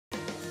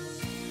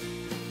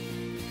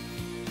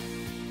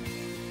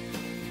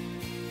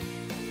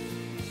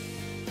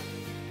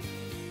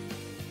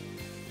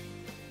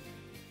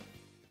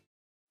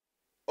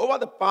Over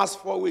the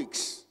past 4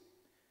 weeks,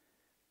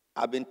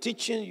 I've been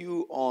teaching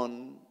you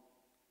on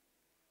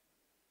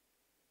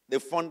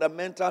the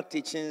fundamental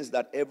teachings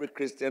that every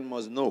Christian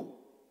must know.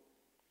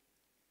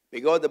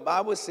 Because the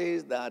Bible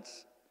says that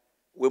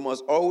we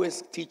must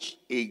always teach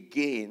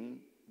again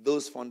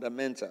those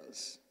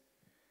fundamentals.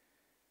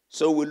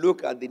 So we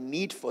look at the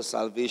need for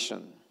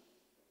salvation.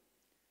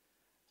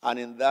 And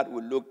in that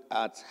we look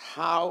at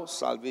how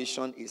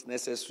salvation is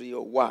necessary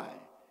or why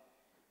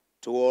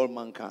to all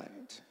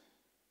mankind.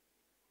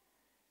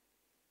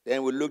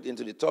 Then we looked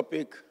into the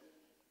topic,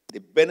 the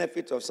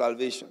benefits of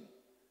salvation.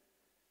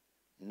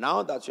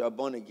 Now that you are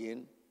born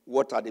again,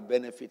 what are the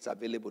benefits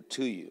available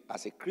to you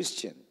as a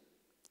Christian?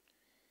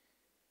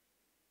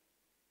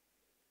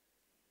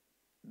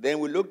 Then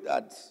we looked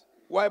at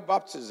why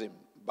baptism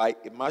by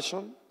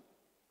immersion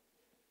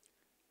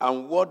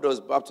and what does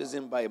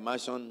baptism by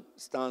immersion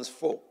stands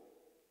for.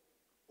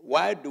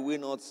 Why do we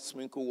not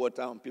sprinkle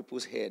water on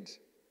people's heads?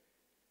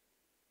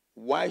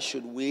 Why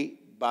should we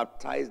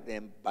baptize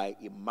them by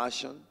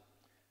immersion?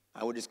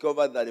 And we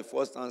discovered that the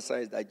first answer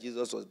is that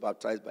Jesus was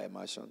baptized by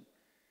immersion.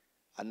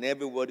 And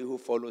everybody who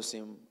follows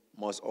him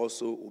must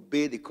also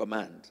obey the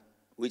command,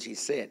 which he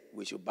said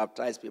we should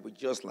baptize people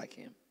just like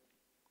him.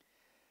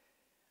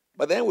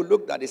 But then we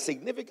looked at the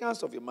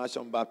significance of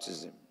immersion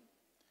baptism,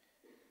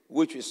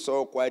 which we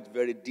saw quite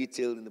very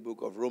detailed in the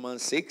book of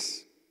Romans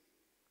 6.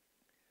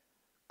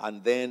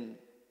 And then,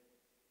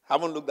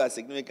 having looked at the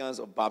significance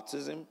of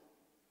baptism,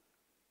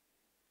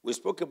 we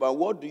spoke about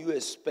what do you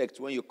expect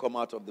when you come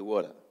out of the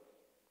water.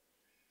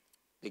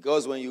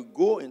 Because when you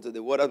go into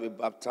the water to be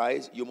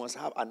baptized, you must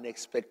have an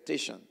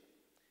expectation.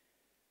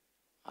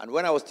 And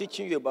when I was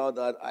teaching you about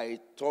that, I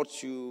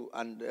taught you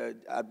and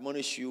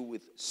admonished you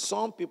with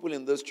some people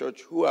in this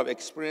church who have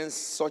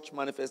experienced such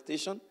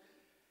manifestation.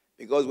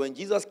 Because when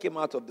Jesus came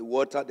out of the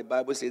water, the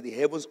Bible says the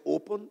heavens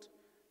opened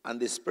and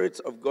the Spirit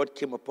of God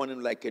came upon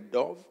him like a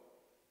dove.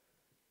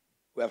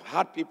 We have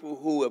had people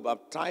who were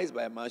baptized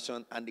by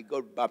immersion and they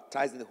got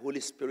baptized in the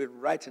Holy Spirit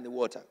right in the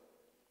water.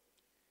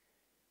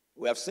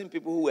 We have seen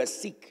people who were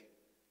sick.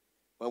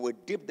 When we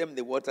dip them in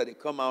the water, they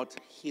come out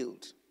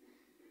healed.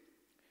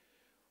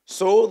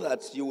 So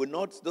that you will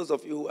not, those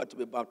of you who are to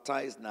be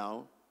baptized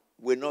now,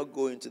 will not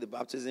go into the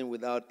baptism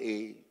without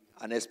an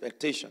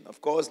expectation.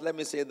 Of course, let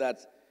me say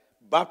that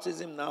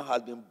baptism now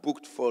has been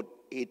booked for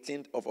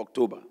 18th of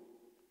October.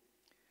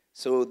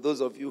 So those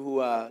of you who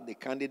are the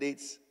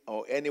candidates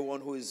or anyone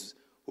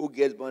who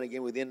gets born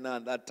again within now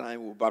and that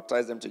time, we'll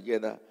baptize them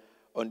together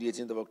on the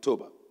 18th of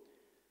October.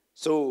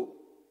 So,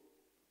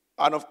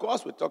 and of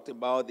course, we talked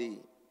about the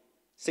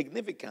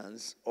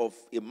significance of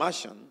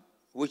immersion,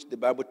 which the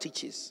Bible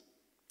teaches,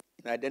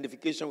 in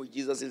identification with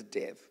Jesus'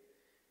 death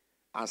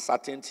and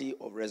certainty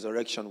of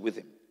resurrection with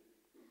him.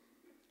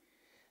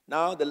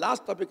 Now, the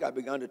last topic I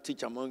began to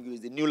teach among you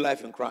is the new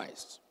life in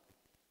Christ.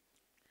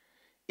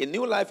 In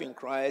new life in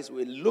Christ,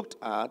 we looked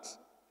at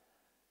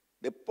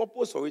the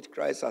purpose for which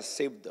Christ has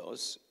saved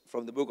us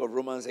from the book of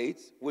Romans 8,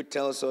 which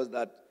tells us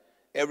that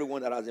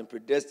everyone that has been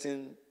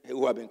predestined,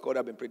 who have been called,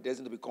 have been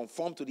predestined to be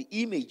conformed to the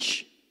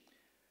image.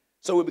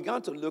 So we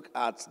began to look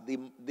at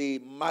the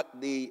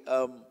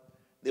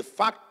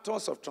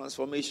factors of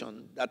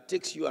transformation that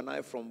takes you and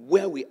I from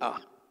where we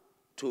are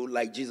to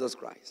like Jesus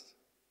Christ.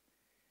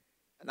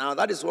 Now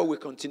that is what we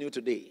continue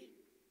today.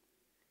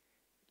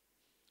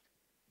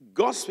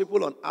 God's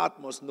people on earth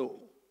must know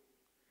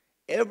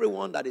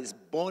everyone that is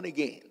born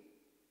again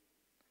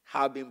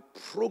have been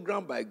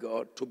programmed by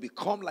God to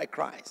become like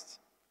Christ.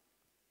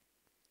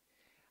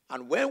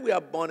 And when we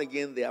are born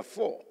again,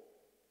 therefore,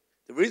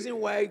 the reason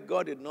why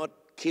God did not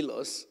kill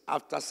us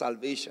after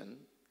salvation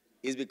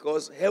is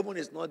because heaven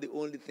is not the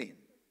only thing.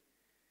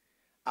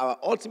 Our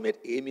ultimate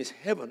aim is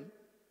heaven,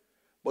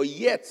 but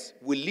yet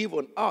we live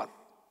on earth.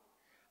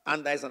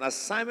 And there is an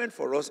assignment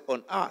for us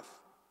on earth.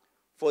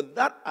 For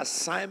that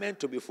assignment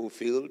to be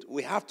fulfilled,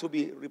 we have to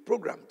be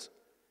reprogrammed.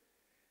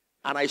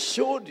 And I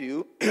showed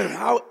you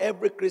how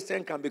every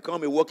Christian can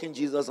become a walking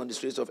Jesus on the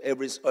streets of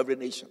every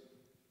nation.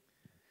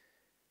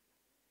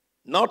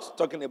 Not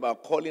talking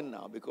about calling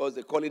now, because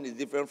the calling is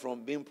different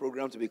from being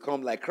programmed to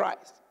become like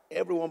Christ.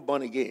 Everyone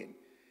born again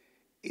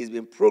is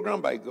being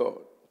programmed by God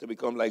to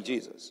become like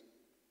Jesus.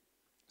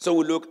 So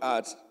we look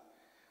at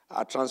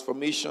our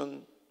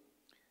transformation,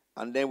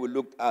 and then we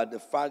looked at the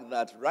fact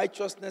that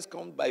righteousness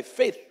comes by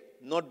faith,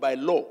 not by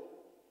law.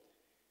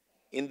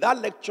 In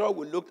that lecture,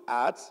 we looked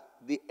at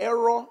the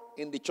error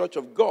in the church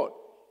of God,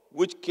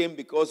 which came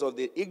because of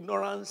the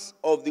ignorance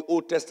of the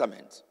Old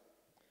Testament.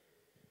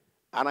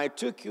 And I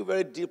took you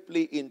very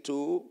deeply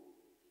into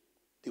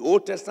the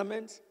Old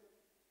Testament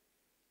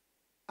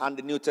and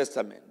the New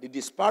Testament. The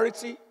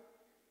disparity,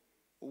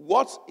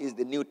 what is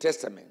the New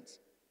Testament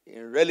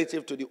in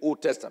relative to the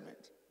Old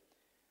Testament?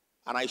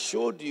 And I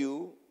showed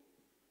you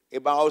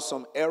about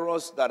some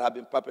errors that have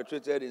been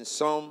perpetrated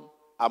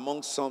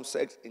among some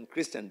sects in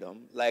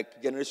Christendom,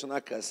 like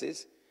generational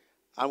curses.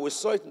 And we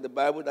saw it in the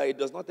Bible that it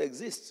does not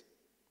exist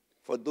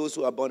for those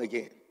who are born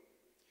again.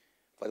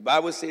 For the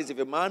Bible says, if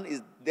a man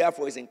is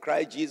therefore is in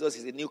Christ Jesus,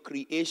 is a new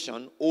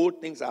creation,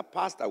 old things are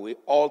passed away,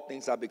 all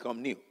things have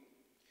become new.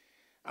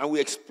 And we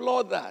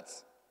explore that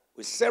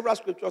with several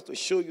scriptures to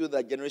show you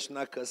that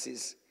generational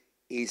curses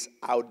is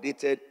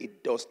outdated.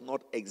 It does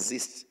not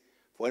exist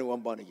for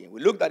anyone born again.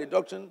 We looked at the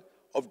doctrine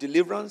of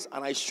deliverance,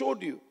 and I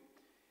showed you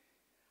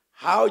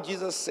how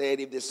Jesus said,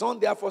 if the Son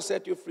therefore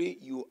set you free,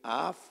 you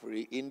are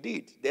free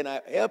indeed. Then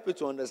I help you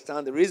to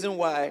understand the reason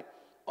why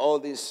all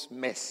this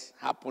mess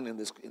happened in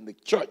the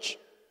church.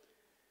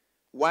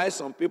 Why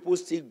some people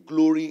still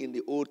glory in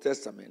the Old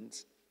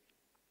Testament.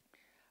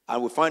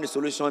 And we find the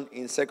solution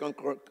in 2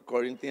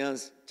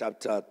 Corinthians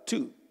chapter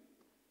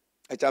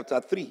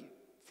 3,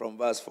 from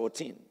verse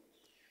 14.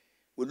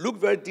 We look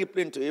very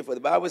deeply into it, for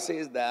the Bible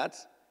says that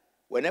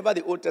whenever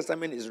the Old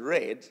Testament is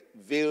read,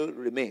 veil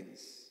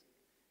remains.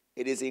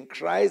 It is in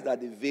Christ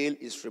that the veil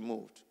is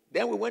removed.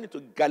 Then we went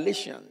into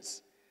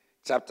Galatians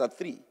chapter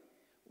 3,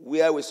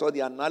 where we saw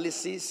the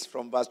analysis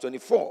from verse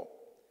 24,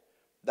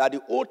 that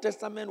the Old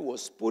Testament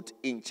was put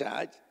in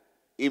charge,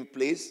 in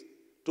place,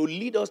 to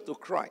lead us to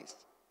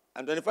Christ.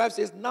 And 25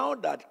 says, now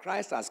that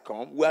Christ has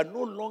come, we are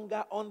no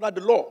longer under the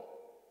law.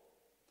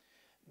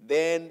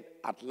 Then,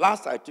 at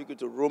last, I took you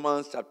to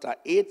Romans chapter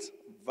 8,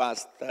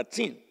 verse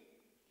 13,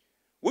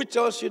 which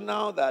tells you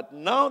now that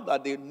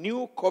the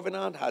new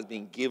covenant has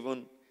been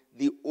given,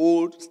 the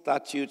old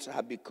statutes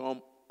have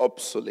become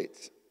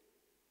obsolete.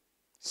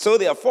 So,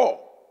 therefore,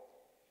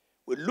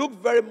 we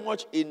look very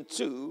much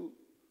into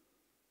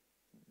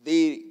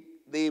the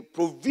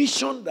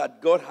provision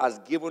that God has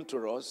given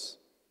to us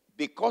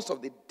because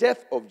of the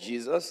death of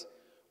Jesus,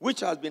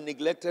 which has been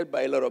neglected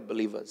by a lot of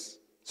believers,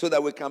 so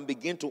that we can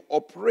begin to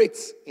operate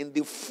in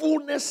the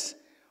fullness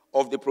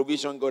of the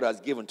provision God has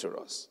given to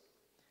us.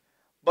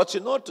 But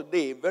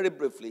today, very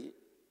briefly,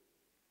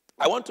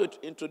 I want to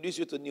introduce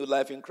you to new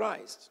life in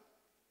Christ.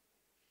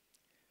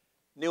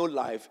 New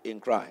life in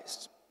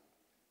Christ.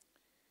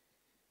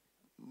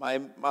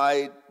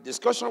 My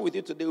discussion with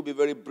you today will be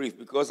very brief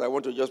because I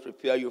want to just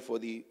prepare you for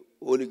the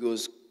Holy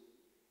Ghost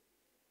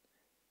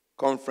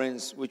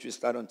conference, which will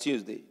start on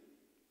Tuesday.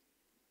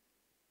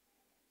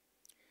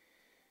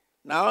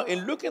 Now,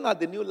 in looking at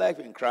the new life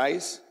in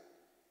Christ,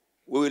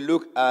 we will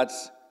look at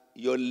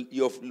your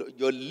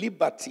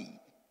liberty,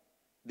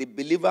 the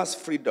believer's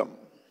freedom.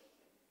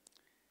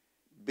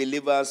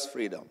 Believer's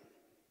freedom.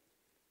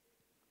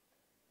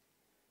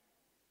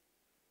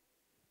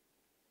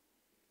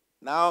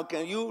 Now,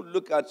 can you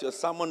look at your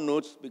sermon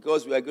notes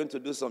because we are going to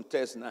do some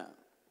tests now.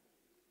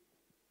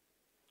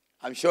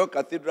 I'm sure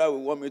Cathedral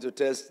will want me to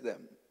test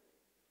them.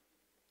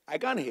 I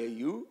can't hear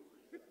you.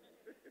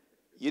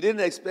 You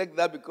didn't expect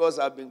that because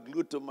I've been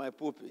glued to my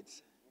pulpit.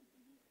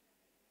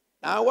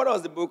 Now, what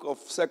does the book of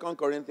 2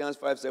 Corinthians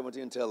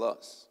 5:17 tell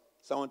us?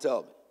 Someone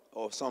tell me,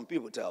 or some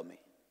people tell me.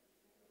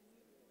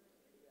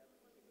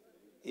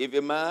 If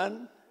a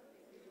man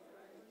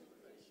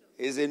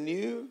is a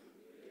new,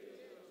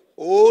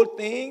 old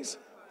things,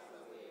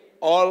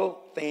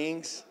 all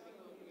things,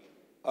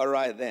 all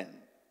right then.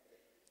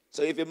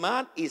 So if a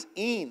man is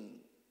in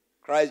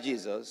Christ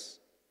Jesus,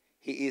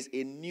 he is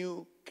a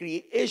new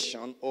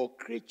creation or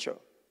creature.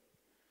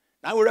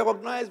 Now we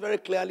recognize very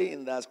clearly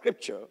in the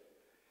scripture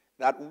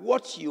that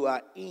what you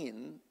are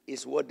in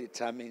is what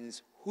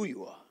determines who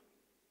you are.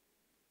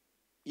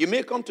 You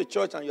may come to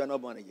church and you are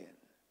not born again.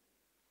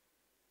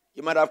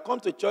 You might have come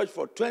to church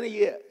for 20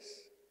 years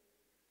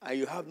and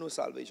you have no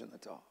salvation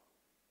at all.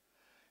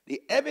 The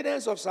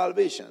evidence of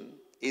salvation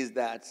is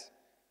that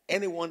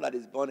anyone that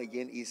is born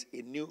again is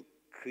a new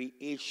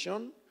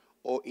creation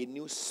or a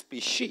new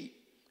species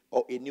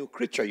or a new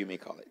creature, you may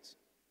call it.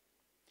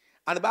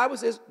 And the Bible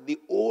says the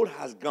old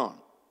has gone.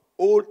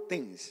 Old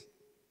things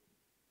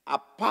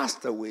are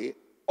passed away.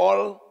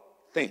 All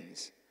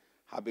things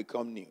have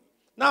become new.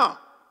 Now,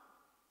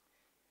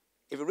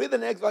 if you read the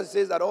next verse, it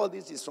says that all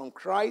this is from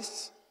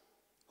Christ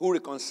who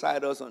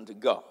reconciled us unto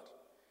God.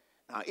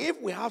 Now,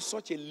 if we have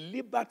such a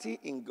liberty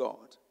in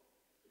God,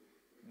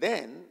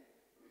 then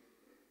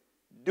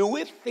do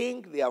we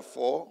think,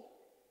 therefore,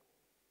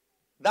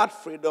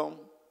 that freedom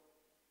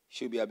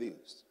should be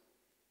abused?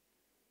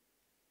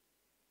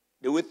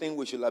 Do we think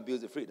we should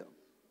abuse the freedom?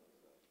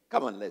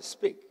 Come on, let's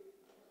speak.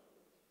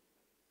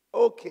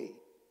 Okay,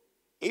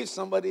 if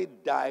somebody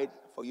died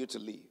for you to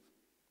leave,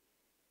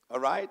 all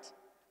right,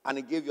 and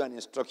he gave you an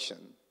instruction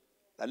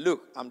that,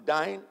 look, I'm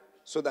dying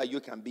so that you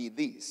can be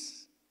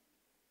this.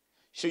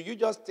 Should you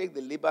just take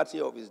the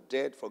liberty of his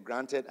death for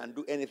granted and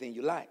do anything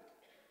you like?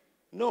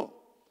 No.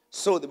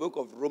 So the book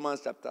of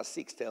Romans chapter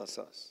 6 tells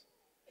us.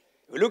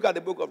 If we look at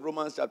the book of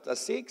Romans chapter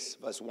 6,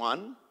 verse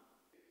 1,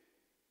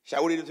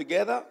 shall we read it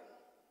together?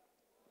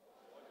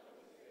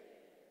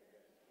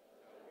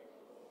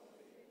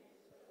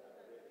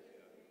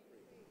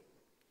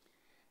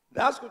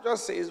 That scripture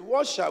says,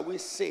 what shall we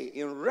say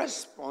in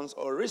response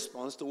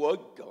to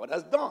what God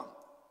has done?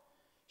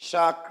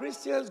 Shall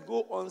Christians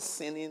go on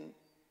sinning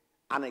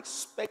and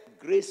expect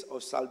grace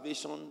of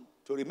salvation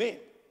to remain?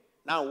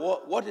 Now,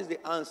 what is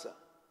the answer?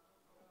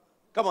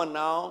 Come on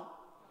now.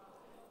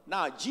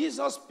 Now,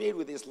 Jesus paid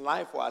with his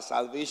life for our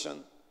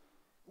salvation,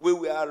 We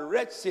were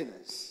wretched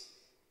sinners.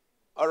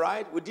 All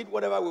right? We did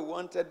whatever we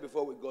wanted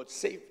before we got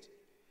saved.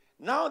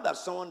 Now that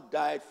someone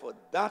died for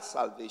that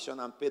salvation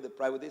and paid the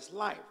price with his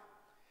life,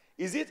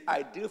 is it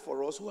ideal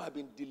for us who have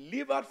been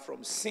delivered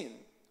from sin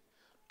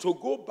to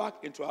go back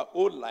into our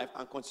old life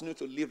and continue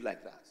to live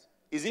like that?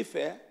 Is it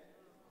fair?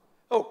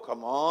 Oh,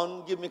 come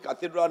on. Give me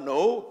cathedral.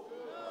 No?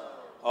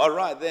 All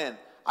right, then.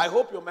 I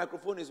hope your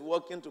microphone is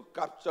working to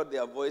capture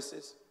their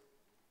voices.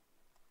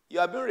 You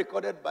are being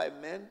recorded by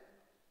men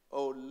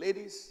or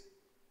ladies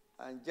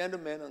and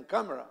gentlemen on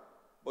camera,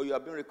 but you are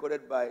being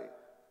recorded by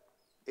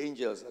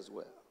angels as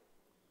well.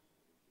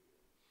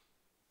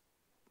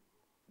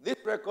 This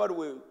record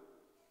will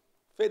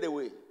fade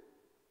away.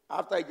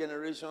 After a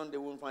generation, they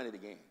won't find it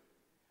again.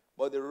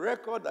 But the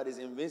record that is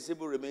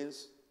invincible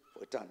remains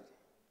for eternity.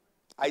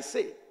 I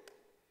say,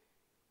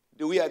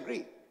 do we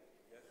agree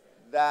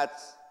that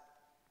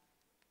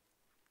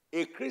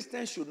a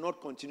Christian should not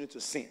continue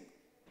to sin?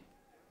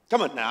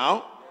 Come on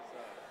now.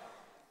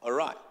 All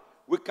right.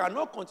 We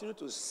cannot continue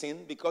to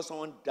sin because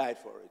someone died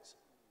for it.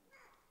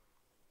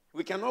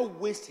 We cannot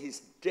waste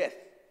his death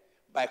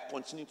by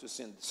continuing to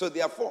sin. So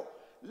therefore,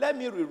 let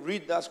me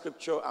reread that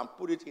scripture and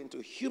put it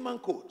into human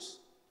codes.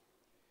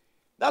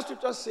 That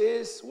scripture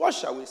says, what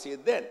shall we say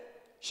then?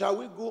 Shall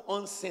we go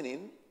on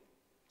sinning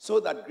so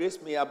that grace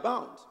may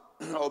abound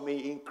or may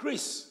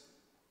increase?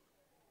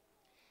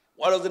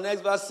 What does the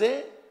next verse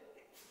say?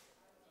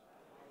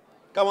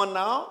 Come on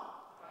now.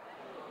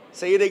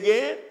 Say it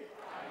again.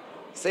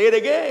 Say it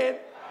again.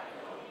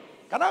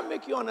 Can I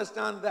make you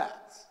understand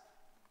that?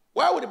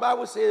 Why would the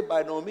Bible say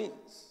by no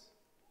means?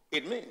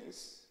 It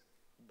means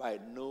by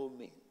no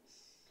means.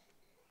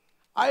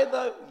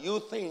 Either you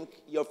think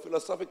your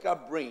philosophical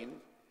brain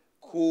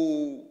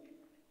could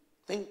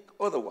think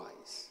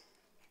otherwise.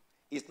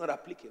 It's not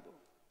applicable.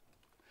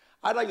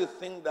 Either you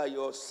think that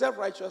your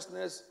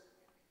self-righteousness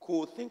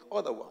could think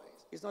otherwise.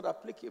 It's not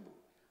applicable.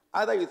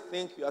 Either you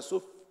think you are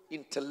so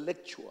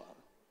intellectual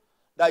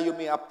that you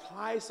may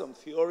apply some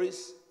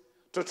theories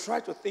to try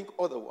to think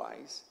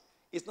otherwise.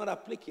 It's not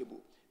applicable.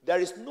 There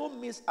is no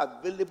means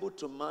available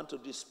to man to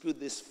dispute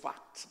this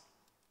fact.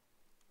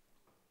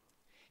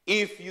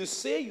 If you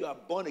say you are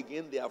born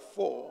again,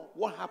 therefore,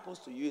 what happens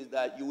to you is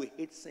that you will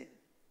hate sin.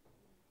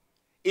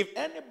 If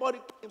anybody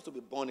claims to be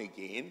born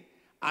again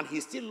and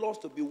he still loves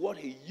to be what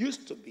he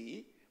used to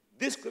be,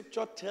 this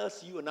scripture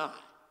tells you and I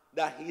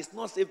that he is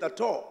not saved at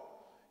all.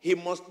 He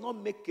must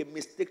not make a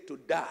mistake to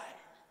die.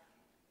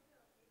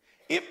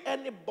 If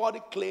anybody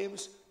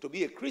claims to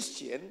be a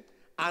Christian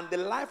and the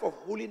life of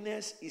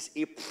holiness is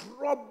a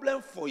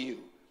problem for you,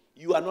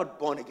 you are not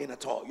born again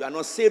at all. You are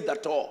not saved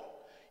at all.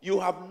 You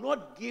have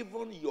not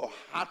given your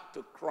heart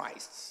to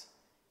Christ.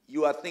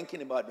 You are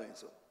thinking about doing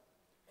so.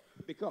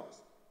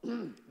 Because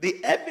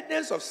the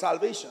evidence of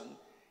salvation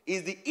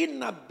is the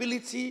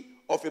inability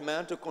of a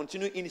man to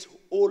continue in his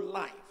whole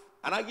life.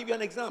 And I'll give you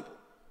an example.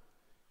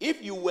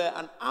 If you were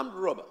an armed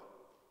robber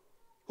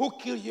who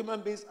killed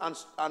human beings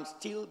and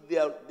steal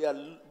their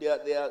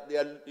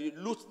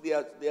loot,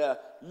 their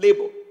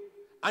labor,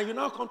 and you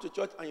now come to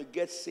church and you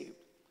get saved,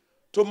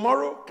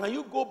 tomorrow, can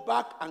you go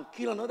back and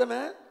kill another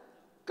man?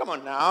 Come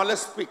on now,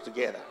 let's speak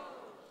together.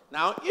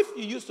 Now, if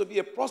you used to be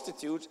a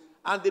prostitute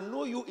and they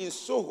know you in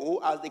Soho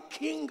as the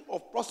king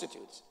of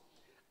prostitutes,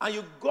 and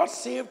you got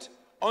saved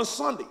on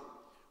Sunday,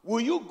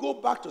 will you go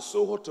back to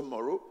Soho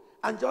tomorrow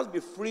and just be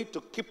free to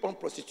keep on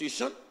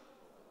prostitution?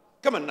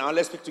 Come on now,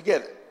 let's speak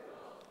together.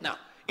 Now,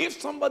 if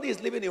somebody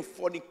is living in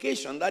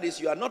fornication, that is,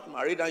 you are not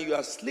married and you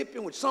are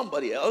sleeping with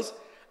somebody else,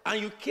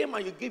 and you came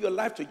and you gave your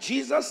life to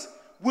Jesus,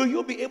 will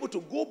you be able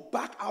to go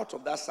back out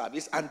of that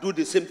service and do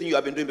the same thing you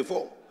have been doing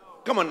before?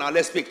 Come on now,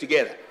 let's speak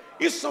together.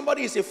 If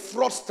somebody is a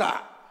fraudster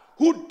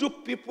who dupes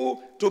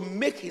people to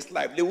make his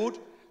livelihood,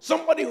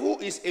 somebody who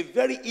is a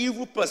very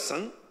evil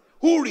person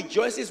who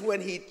rejoices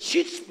when he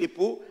cheats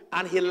people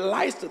and he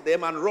lies to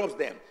them and robs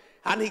them,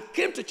 and he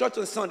came to church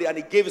on Sunday and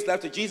he gave his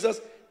life to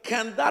Jesus,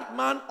 can that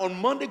man on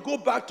Monday go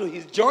back to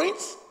his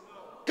joints?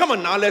 Come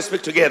on now, let's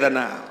speak together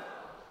now.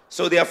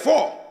 So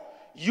therefore,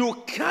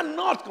 you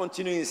cannot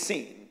continue in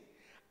sin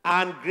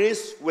and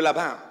grace will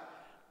abound.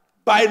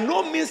 By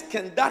no means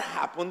can that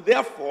happen.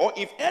 Therefore,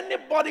 if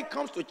anybody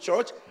comes to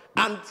church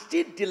and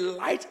still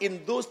delight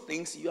in those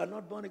things, you are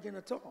not born again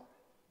at all.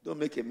 Don't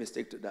make a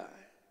mistake to die.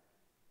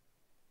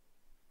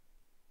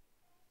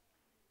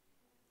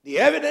 The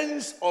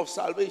evidence of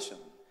salvation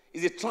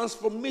is a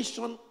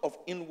transformation of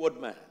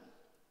inward man.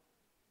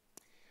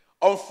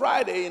 On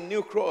Friday in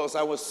New Cross,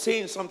 I was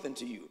saying something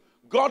to you.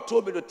 God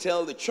told me to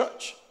tell the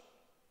church,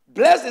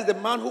 blessed is the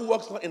man who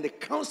walks not in the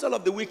counsel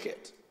of the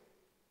wicked,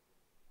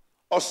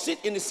 or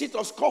sit in the seat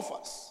of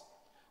scoffers,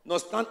 nor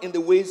stand in the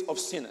ways of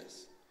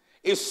sinners.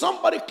 If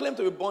somebody claims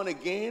to be born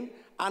again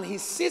and he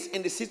sits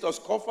in the seat of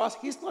scoffers,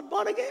 he's not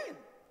born again.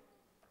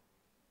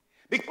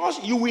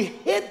 Because you will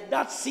hate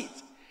that seat.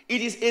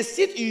 It is a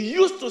seat you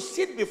used to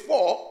sit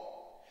before.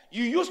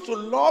 You used to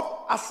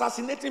love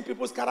assassinating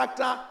people's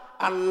character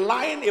and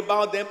lying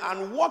about them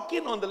and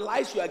working on the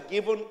lies you are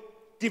given,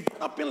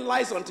 developing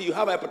lies until you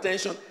have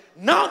hypertension.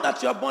 Now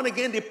that you are born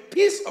again, the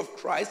peace of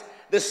Christ,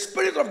 the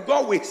Spirit of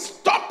God will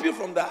stop you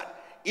from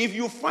that. If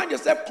you find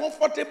yourself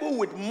comfortable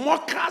with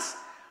mockers,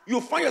 you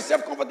find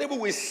yourself comfortable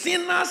with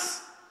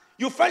sinners,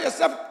 you find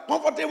yourself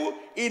comfortable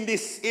with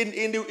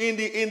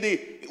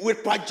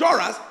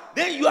pejorers,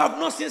 then you have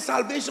not seen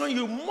salvation.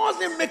 You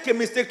mustn't make a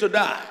mistake to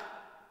die.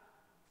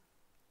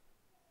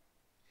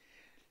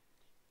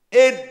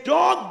 A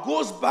dog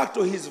goes back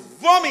to his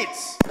vomit.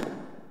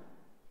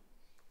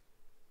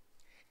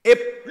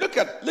 Look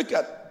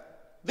at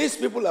these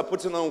people are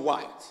putting on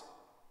white.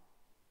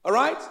 All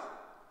right?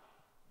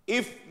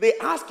 If they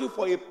ask you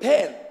for a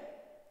pen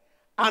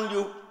and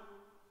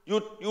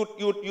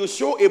you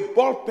show a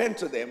ball pen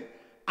to them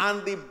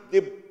and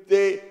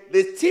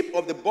the tip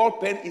of the ball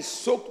pen is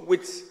soaked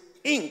with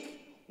ink,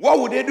 what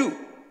would they do?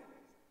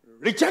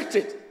 Reject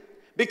it.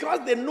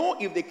 Because they know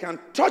if they can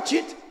touch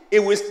it, it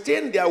will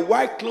stain their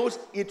white clothes.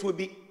 It will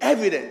be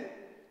evident.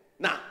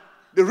 Now,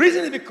 the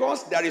reason is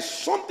because there is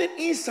something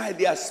inside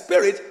their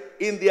spirit,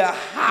 in their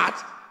heart,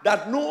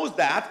 that knows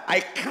that I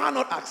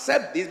cannot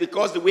accept this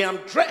because the way I'm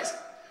dressed.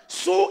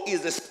 So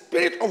is the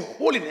spirit of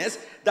holiness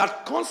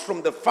that comes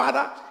from the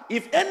Father.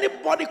 If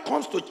anybody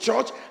comes to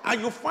church and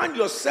you find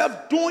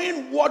yourself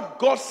doing what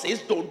God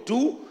says don't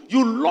do,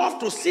 you love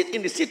to sit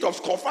in the seat of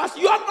scoffers,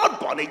 you are not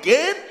born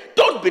again.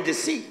 Don't be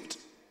deceived.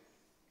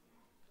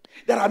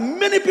 There are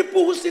many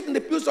people who sit in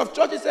the pews of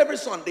churches every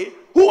Sunday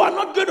who are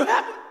not going to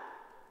heaven.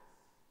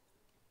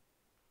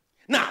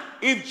 Now,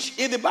 if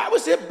the Bible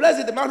says, blessed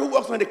is the man who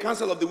walks in the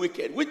counsel of the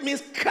wicked, which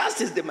means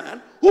cursed is the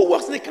man who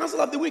walks in the counsel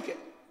of the wicked.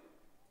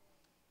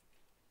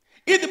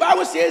 If the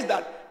Bible says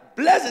that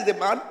blessed is the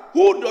man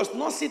who does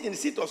not sit in the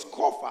seat of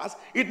scoffers,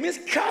 it means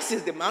cursed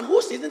is the man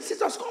who sits in the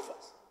seat of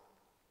scoffers.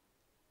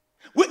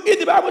 If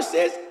the Bible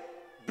says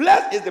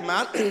blessed is the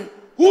man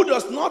who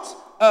does not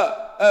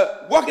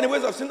walk in the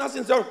ways of sinners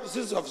instead of the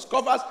seats of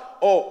scoffers,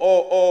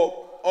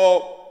 or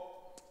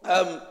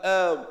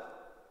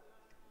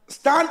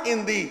stand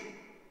in the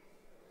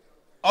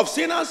of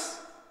sinners,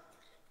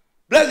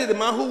 blessed is the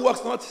man who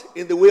walks not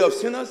in the way of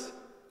sinners,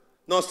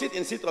 nor sit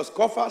in seat of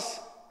scoffers,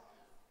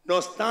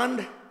 nor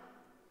stand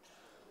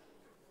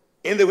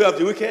in the way of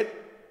the wicked,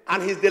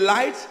 and his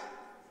delight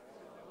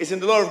is in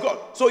the Lord of God.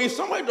 So if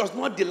somebody does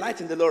not delight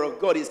in the Lord of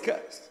God, he's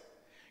cursed.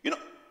 You know,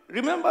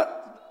 remember,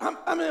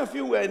 how many of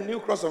you were in New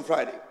Cross on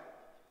Friday?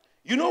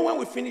 You know, when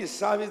we finished the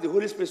service, the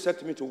Holy Spirit said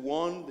to me to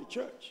warn the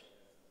church.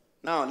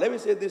 Now, let me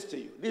say this to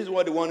you. This is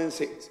what the warning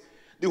says.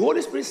 The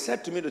Holy Spirit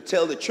said to me to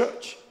tell the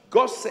church,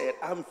 God said,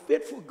 I'm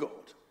faithful God.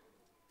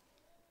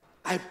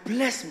 I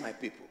bless my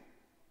people.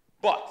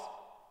 But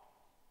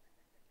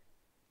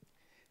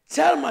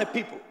tell my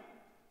people,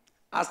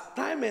 as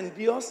time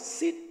endures,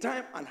 seed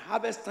time and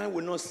harvest time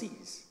will not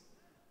cease.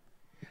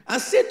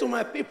 And say to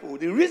my people,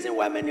 the reason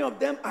why many of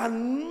them are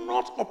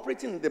not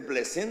operating in the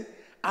blessing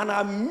and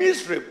are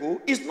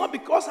miserable is not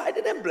because I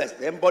didn't bless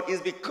them, but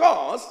it's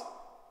because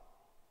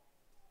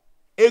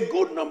a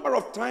good number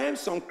of times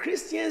some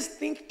Christians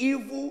think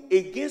evil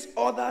against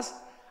others,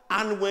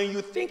 and when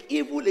you think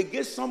evil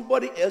against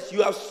somebody else,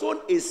 you have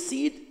sown a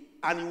seed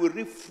and you will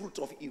reap fruit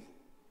of evil.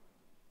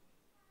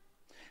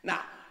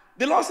 Now,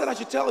 the Lord said I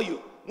should tell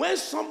you, when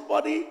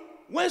somebody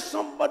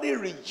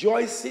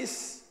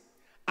rejoices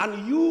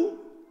and you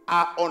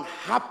are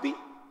unhappy,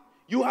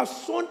 you have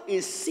sown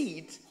a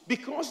seed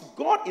because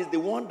God is the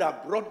one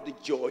that brought the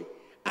joy,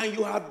 and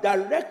you have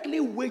directly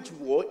waged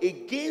war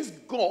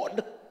against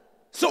God.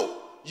 So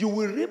you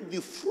will reap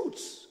the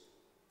fruits.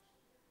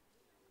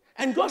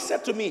 And God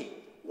said to me,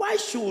 why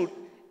should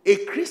a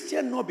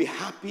Christian not be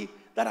happy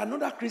that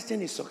another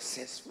Christian is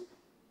successful?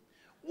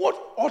 What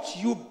ought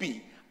you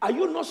be? Are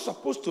you not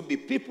supposed to be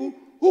people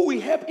who will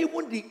help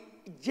even the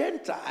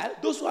Gentile,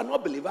 those who are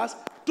not believers,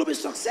 to be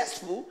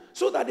successful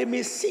so that they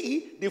may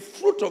see the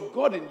fruit of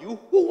God in you,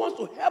 who wants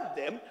to help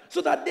them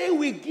so that they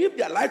will give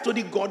their life to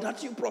the God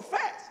that you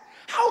profess?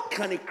 How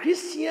can a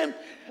Christian,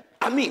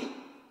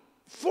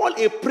 fall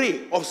a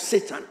prey of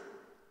Satan?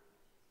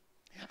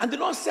 And the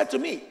Lord said to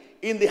me,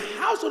 in the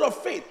household of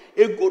faith,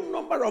 a good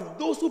number of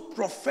those who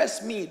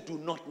profess me do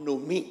not know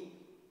me.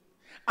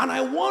 And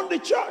I warned the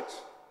church.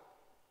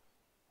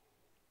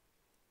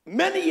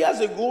 Many years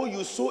ago,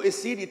 you sow a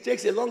seed. It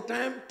takes a long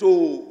time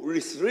to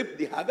reap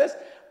the harvest.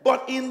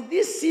 But in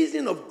this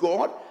season of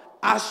God,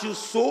 as you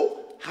sow,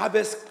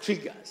 harvest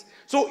triggers.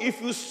 So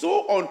if you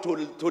sow unto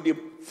the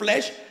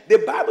flesh, the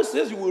Bible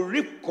says you will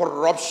reap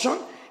corruption.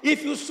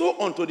 If you sow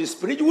unto the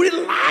spirit, you will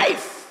reap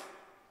life.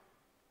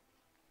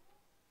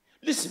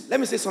 Listen, let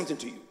me say something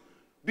to you.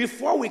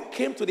 Before we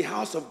came to the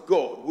house of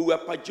God, we were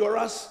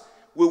pejorers,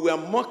 we were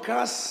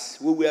mockers,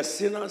 we were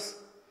sinners.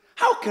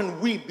 How can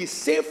we be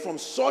saved from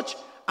such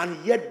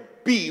and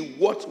yet be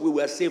what we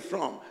were saved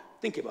from?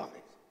 Think about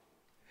it.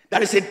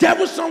 There is a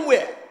devil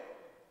somewhere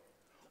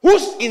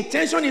whose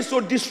intention is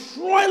to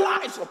destroy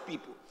lives of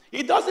people.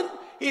 He doesn't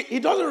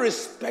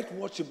respect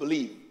what you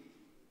believe.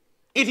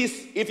 It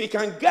is, if he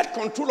can get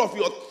control of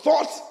your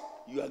thoughts,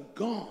 you are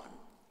gone.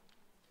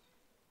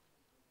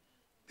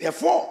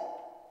 Therefore,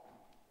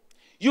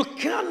 you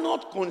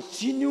cannot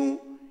continue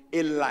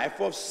a life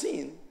of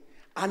sin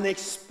and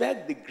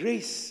expect the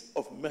grace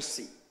of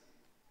mercy.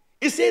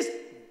 It says,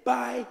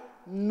 by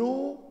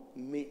no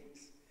means.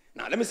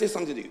 Now, let me say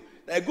something to you.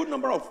 There are a good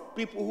number of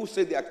people who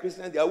say they are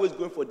Christians, they're always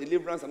going for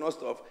deliverance and all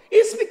stuff.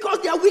 It's because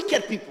they are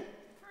wicked people.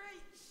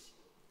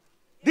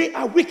 They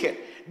are wicked.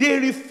 They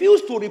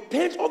refuse to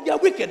repent of their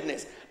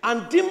wickedness.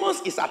 And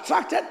demons is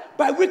attracted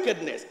by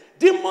wickedness.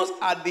 Demons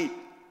are the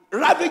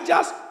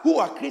ravagers who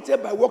are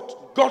created by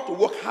God to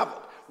work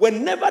havoc.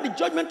 Whenever the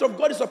judgment of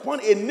God is upon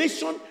a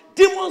nation,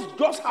 demons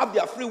just have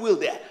their free will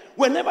there.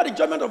 Whenever the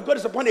judgment of God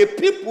is upon a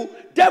people,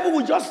 devil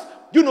will just,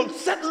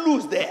 set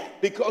loose there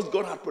because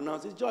God had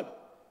pronounced his judgment.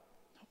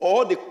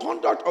 Or the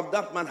conduct of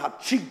that man had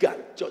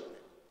triggered judgment.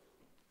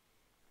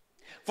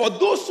 For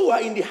those who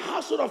are in the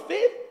household of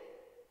faith,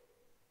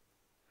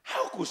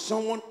 how could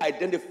someone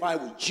identify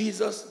with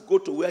Jesus, go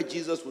to where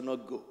Jesus will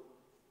not go?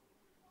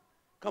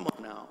 Come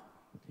on now.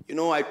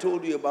 I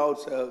told you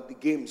about the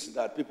games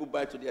that people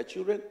buy to their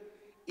children.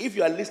 If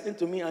you are listening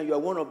to me and you are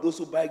one of those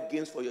who buy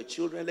games for your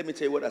children, let me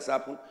tell you what has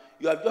happened.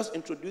 You have just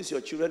introduced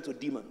your children to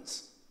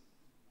demons.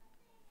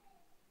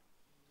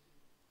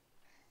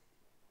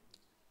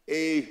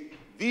 A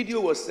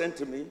video was sent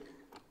to me,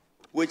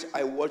 which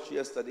I watched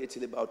yesterday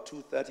till about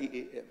 2:30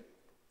 a.m.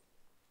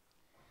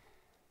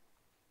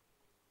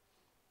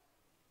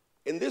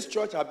 In this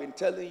church, I've been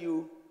telling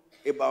you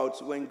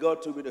about when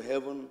God took me to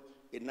heaven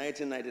in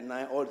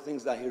 1999, all the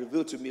things that he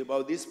revealed to me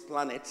about this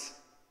planet,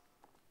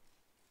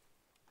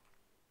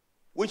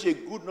 which a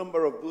good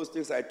number of those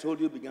things I told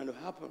you began to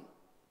happen.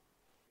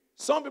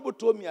 Some people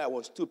told me I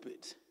was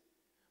stupid,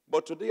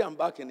 but today I'm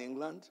back in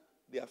England.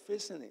 They are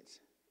facing it.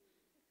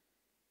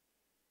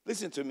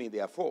 Listen to me,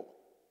 therefore.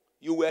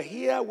 You were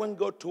here when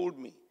God told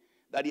me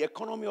that the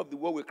economy of the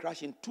world will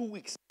crash in 2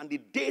 weeks, and the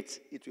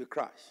date it will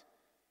crash.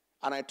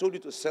 And I told you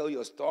to sell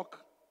your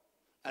stock.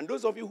 And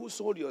those of you who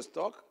sold your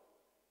stock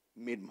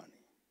made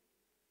money.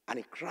 And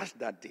it crashed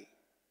that day.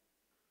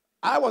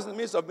 I was in the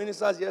midst of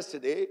ministers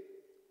yesterday,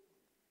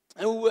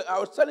 and I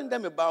was telling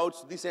them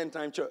about this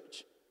end-time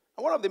church.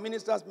 And one of the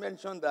ministers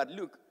mentioned that,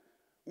 look,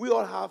 we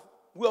all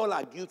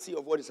are guilty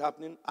of what is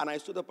happening. And I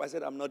stood up, I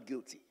said, I'm not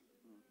guilty.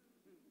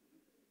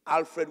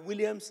 Alfred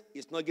Williams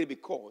is not guilty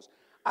because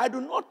I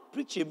do not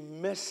preach a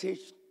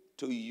message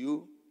to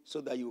you so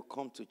that you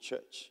come to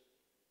church.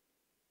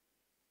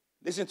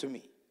 Listen to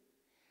me.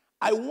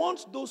 I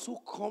want those who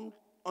come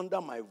under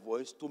my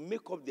voice to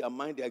make up their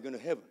mind they are going to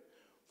heaven.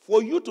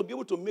 For you to be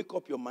able to make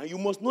up your mind, you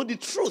must know the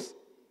truth.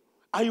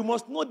 And you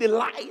must know the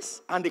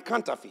lies and the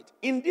counterfeit.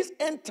 In this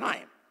end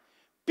time,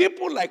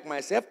 people like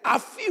myself are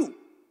few.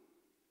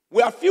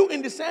 We are few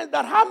in the sense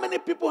that how many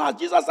people has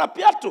Jesus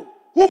appeared to?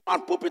 Who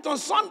man pulpit on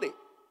Sunday?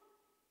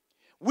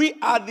 We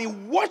are the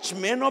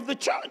watchmen of the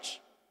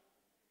church.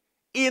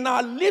 In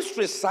our lips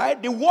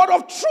reside the word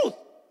of truth,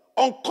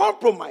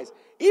 uncompromised.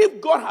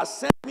 If God has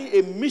sent me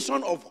a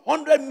mission of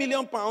 100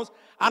 million pounds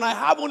and I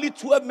have only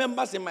 12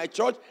 members in my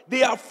church,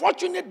 they are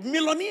fortunate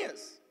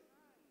millionaires.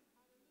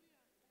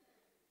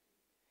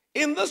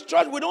 In this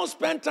church, we don't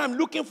spend time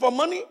looking for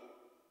money.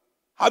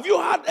 Have you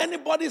had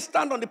anybody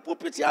stand on the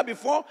pulpit here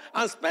before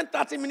and spend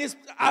 30 minutes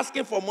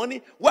asking for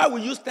money while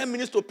we use 10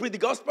 minutes to preach the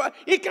gospel?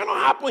 It cannot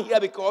happen here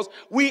because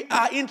we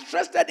are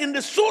interested in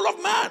the soul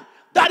of man.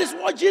 That is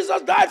what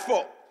Jesus died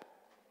for.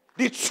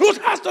 The truth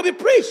has to be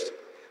preached.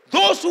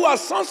 Those who are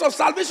sons of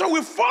salvation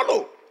will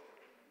follow.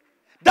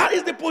 That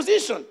is the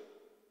position.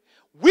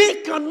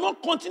 We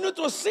cannot continue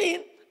to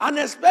sin and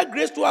expect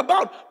grace to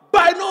abound.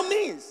 By no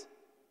means.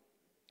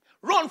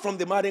 Run from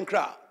the madding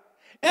crowd.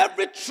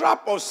 Every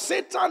trap of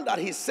Satan that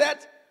he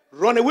set,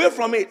 run away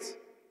from it.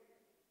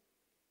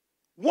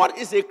 What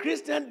is a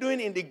Christian doing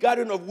in the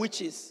garden of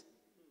witches?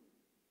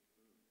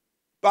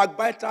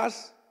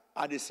 Backbiters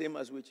are the same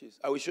as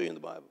witches. I will show you in the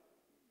Bible.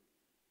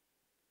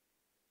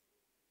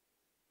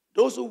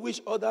 Those who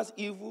wish others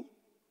evil,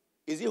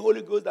 is it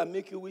Holy Ghost that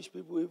make you wish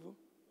people evil?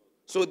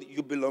 So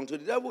you belong to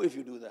the devil if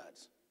you do that.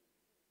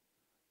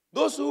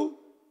 Those who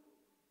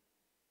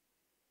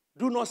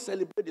do not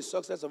celebrate the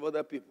success of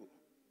other people,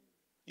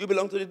 you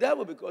belong to the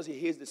devil because he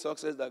hates the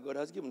success that God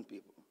has given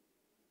people.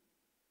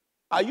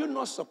 Are you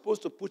not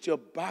supposed to put your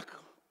back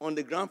on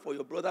the ground for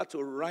your brother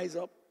to rise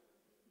up?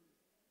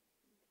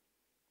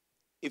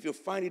 If you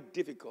find it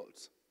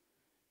difficult,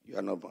 you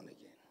are not born again.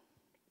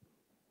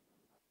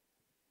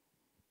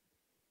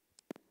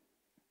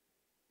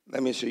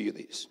 Let me show you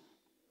this.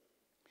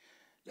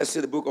 Let's see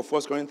the book of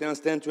 1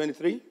 Corinthians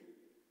 10:23.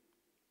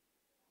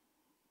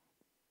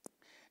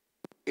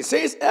 It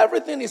says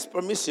everything is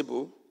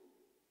permissible,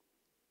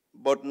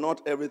 but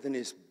not everything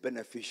is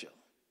beneficial.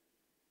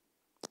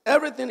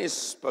 Everything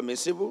is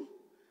permissible,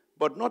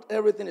 but not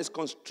everything is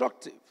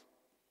constructive.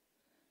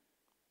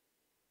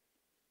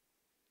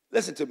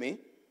 Listen to me.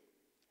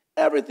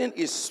 Everything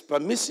is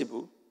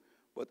permissible,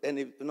 but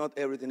not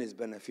everything is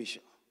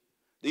beneficial.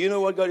 Do you know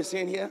what God is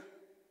saying here?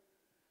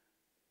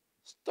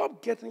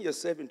 Stop getting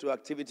yourself into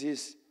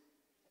activities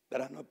that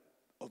are not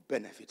of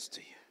benefits to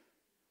you.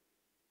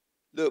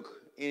 Look,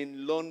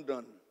 in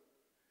London,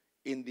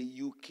 in the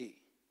UK,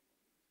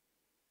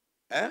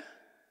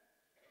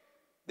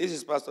 This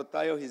is Pastor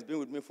Tayo. He's been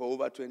with me for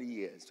over 20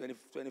 years,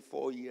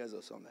 24 years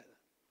or something like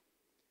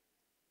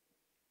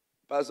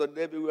that. Pastor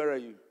Debbie, where are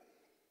you?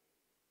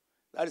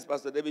 That is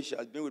Pastor Debbie. She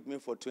has been with me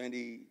for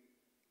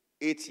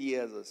 28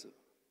 years or so.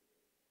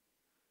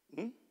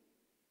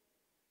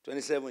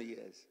 27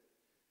 years.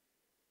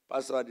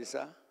 Pastor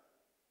Adisa,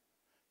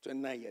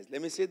 29 years.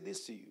 Let me say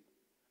this to you.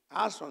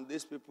 As from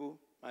these people,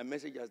 my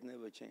message has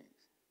never changed.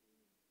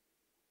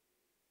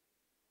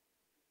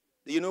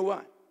 Do you know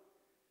why?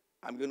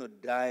 I'm going to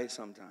die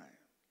sometime.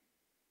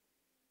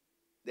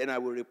 Then I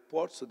will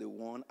report to the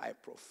one I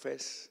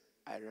profess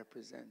I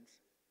represent.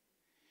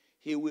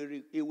 He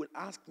will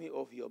ask me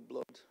of your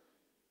blood,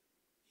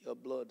 your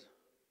blood,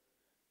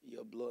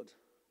 your blood.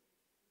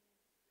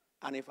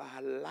 And if I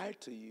had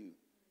lied to you,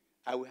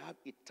 I will have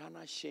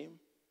eternal shame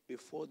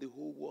before the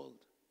whole world.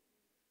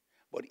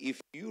 But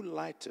if you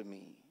lie to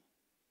me,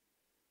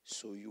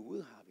 so you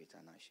will have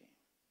eternal shame.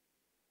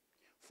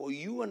 For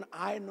you and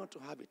I not to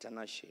have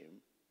eternal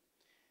shame,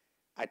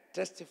 I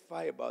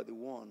testify about the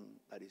one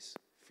that is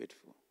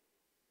faithful.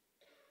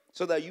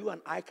 So that you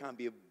and I can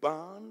be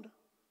bound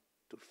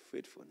to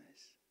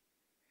faithfulness.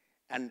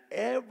 And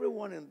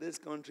everyone in this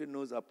country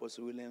knows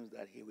Apostle Williams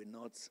that he will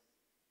not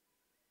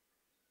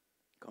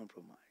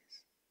compromise.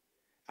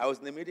 I was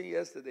in a meeting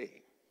yesterday.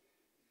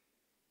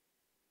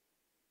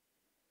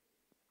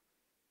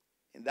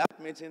 In that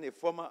meeting, a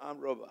former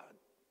armed robber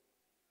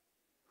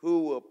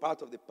who were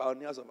part of the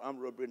pioneers of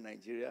armed robbery in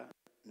Nigeria,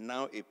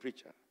 now a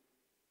preacher.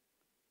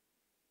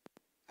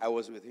 I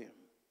was with him.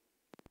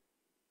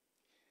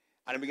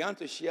 And he began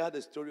to share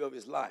the story of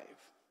his life.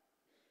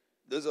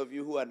 Those of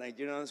you who are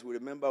Nigerians will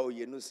remember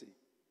Oyenusi.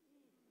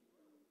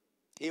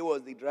 He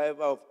was the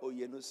driver of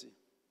Oyenusi.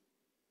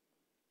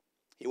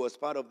 He was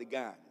part of the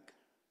gang.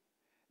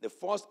 The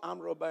first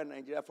armed robber in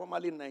Nigeria.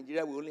 Formerly in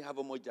Nigeria, we only have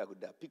Omo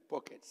Jaguda,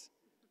 pickpockets.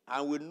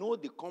 And we know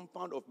the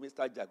compound of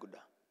Mr.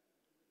 Jaguda.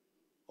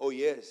 Oh,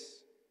 yes.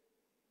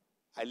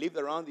 I live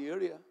around the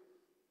area.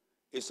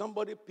 If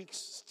somebody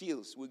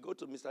steals, we go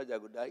to Mr.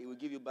 Jaguda, he will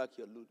give you back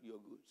your loot, your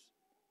goods,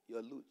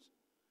 your loot.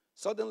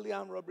 Suddenly,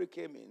 armed robbery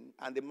came in,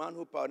 and the man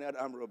who pioneered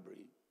armed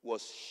robbery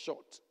was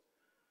shot.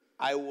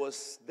 I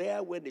was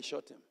there when they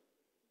shot him,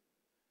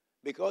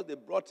 because they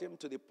brought him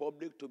to the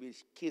public to be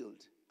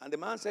killed. And the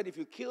man said, if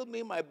you kill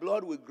me, my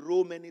blood will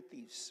grow many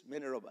thieves,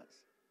 many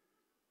robbers.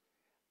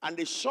 And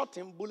they shot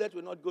him, bullet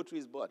will not go to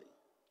his body.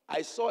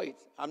 I saw it.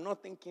 I'm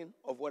not thinking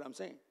of what I'm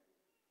saying.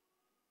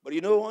 But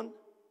you know what?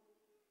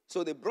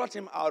 So they brought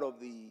him out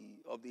of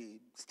the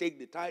stake,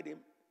 they tied him,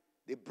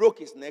 they broke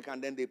his neck, and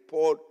then they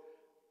poured,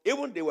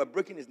 even they were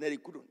breaking his neck, they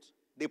couldn't.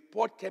 They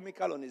poured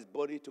chemical on his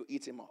body to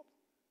eat him up.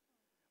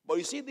 But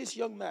you see, this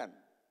young man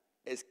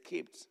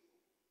escaped,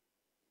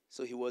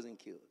 so he wasn't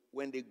killed.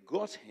 When they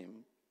got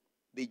him,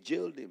 they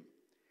jailed him.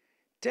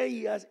 10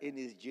 years in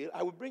his jail.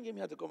 I will bring him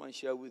here to come and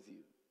share with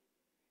you.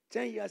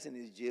 10 years in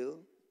his jail,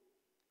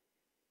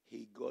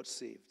 he got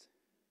saved.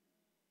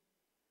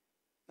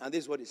 And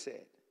this is what he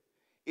said.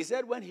 He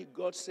said when he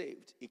got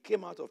saved, he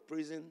came out of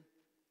prison,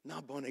 now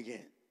born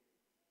again.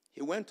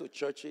 He went to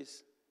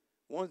churches.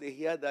 Once they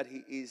hear that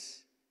he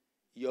is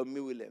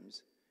Yomi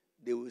Williams,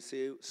 they will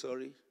say,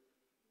 sorry,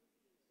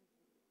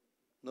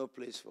 no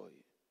place for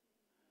you.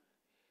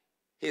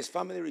 His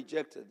family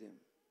rejected him.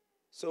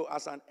 So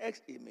as an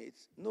ex-inmate,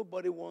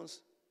 nobody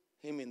wants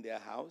him in their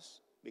house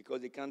because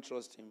they can't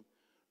trust him.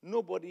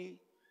 Nobody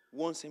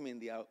wants him in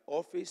their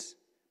office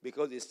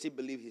because they still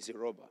believe he's a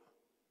robber.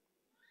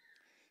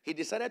 He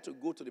decided to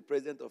go to the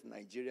president of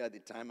Nigeria at the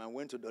time and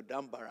went to the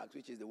Dam Barracks,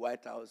 which is the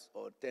White House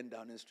or 10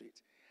 Downing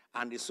Street.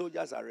 And the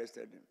soldiers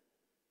arrested him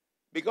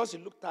because he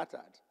looked tattered.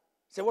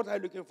 He said, what are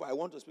you looking for? I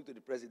want to speak to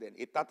the president.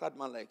 A tattered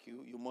man like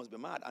you, you must be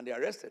mad. And they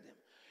arrested him.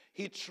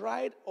 He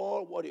tried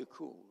all what he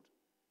could.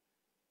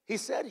 He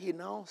said, he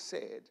now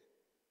said,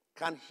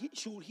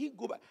 should he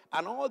go back?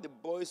 And all the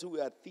boys who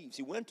were thieves,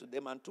 he went to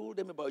them and told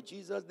them about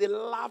Jesus. They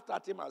laughed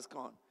at him as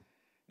con.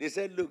 They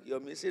said, look, you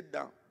may sit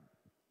down.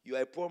 You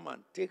are a poor man.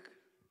 Take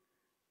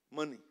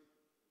money.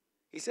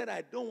 He said,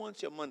 I don't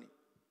want your money.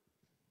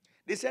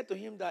 They said to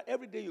him that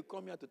every day you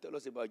come here to tell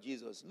us about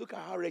Jesus, look at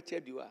how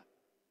wretched you are.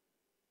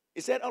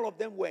 He said all of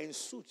them were in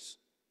suits,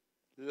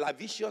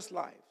 lavish lives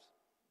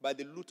by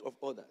the loot of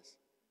others.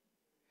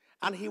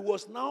 And he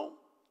was now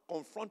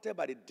confronted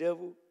by the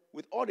devil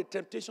with all the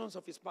temptations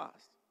of his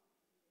past.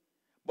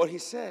 But he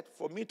said,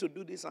 for me to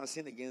do this and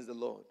sin against the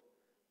Lord,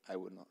 I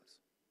will not.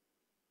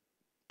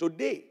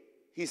 Today,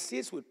 he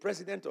sits with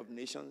President of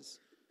Nations.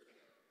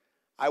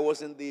 I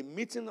was in the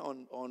meeting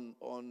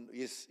on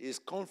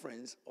his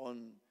conference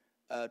on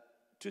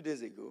 2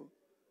 days ago,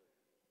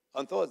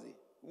 on Thursday,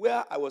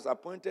 where I was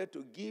appointed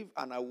to give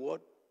an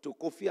award to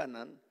Kofi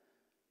Annan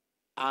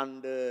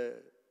and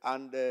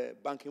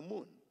Ban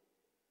Ki-moon.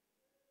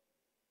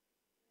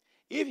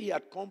 If he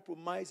had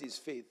compromised his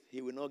faith,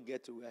 he will not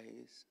get to where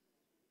he is.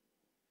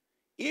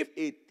 If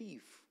a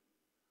thief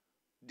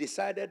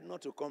decided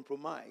not to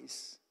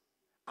compromise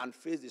and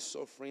face the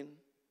suffering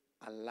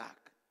and lack,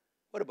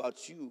 what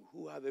about you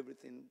who have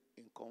everything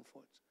in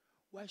comfort?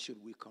 Why should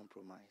we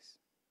compromise?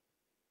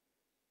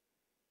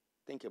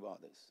 Think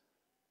about this.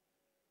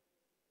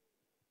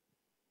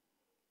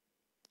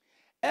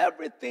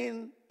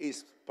 Everything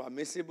is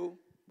permissible,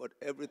 but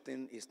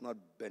everything is not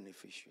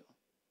beneficial.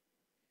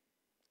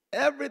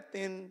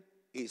 Everything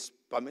is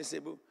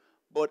permissible,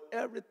 but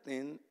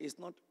everything is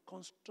not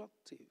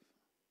constructive.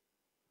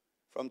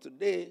 From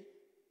today,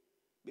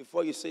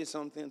 before you say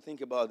something,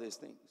 think about these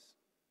things.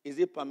 Is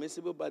it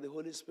permissible by the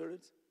Holy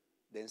Spirit?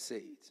 Then say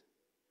it.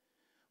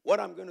 What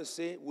I'm going to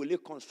say, will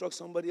it construct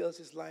somebody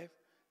else's life?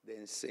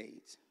 Then say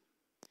it.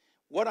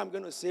 What I'm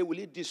going to say, will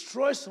it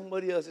destroy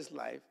somebody else's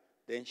life?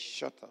 Then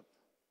shut up.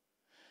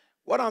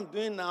 What I'm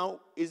doing now,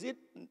 is it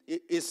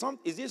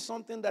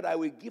something that I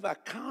will give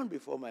account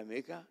before my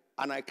Maker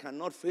and I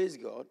cannot face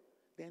God?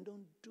 Then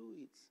don't do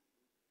it.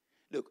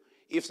 Look,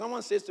 if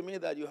someone says to me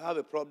that you have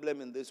a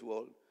problem in this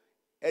world,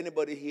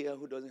 anybody here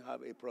who doesn't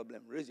have a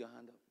problem, raise your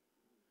hand up.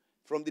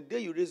 From the day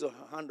you raise your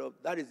hand up,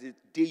 that is the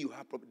day you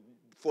have problem.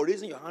 For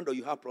raising your hand up,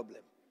 you have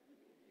problem.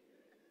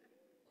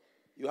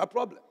 You have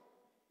problem.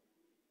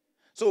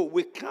 So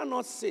we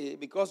cannot say,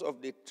 because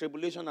of the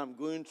tribulation I'm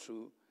going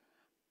through,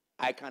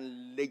 I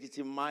can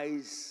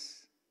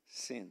legitimize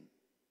sin.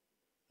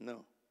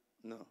 No.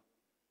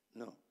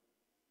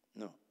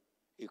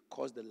 It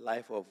cost the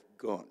life of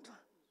God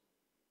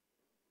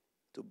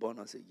to born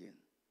us again.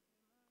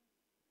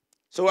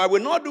 So I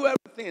will not do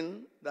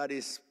everything that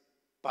is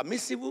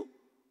permissible,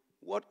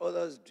 what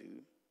others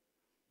do.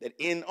 That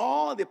in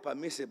all the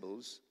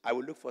permissibles, I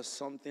will look for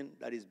something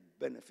that is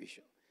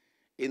beneficial.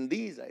 In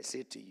these, I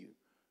say to you,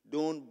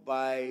 don't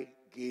buy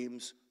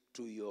games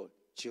to your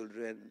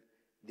children.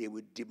 They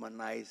will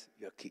demonize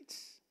your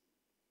kids.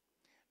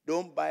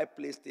 Don't buy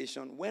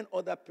PlayStation. When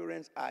other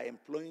parents are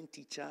employing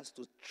teachers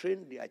to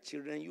train their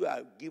children, you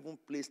are given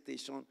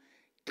PlayStation.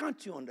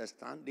 Can't you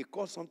understand? They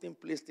call something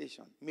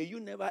PlayStation. May you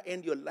never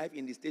end your life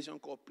in the station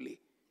called play.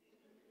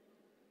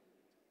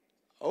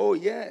 Oh,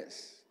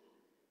 yes.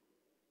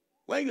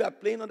 When you are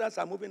playing, others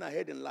are moving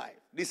ahead in life.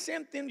 The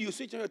same thing you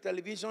switch on your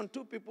television,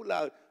 two people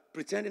are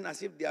pretending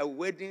as if they are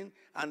wedding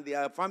and they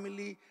are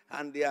family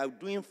and they are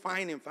doing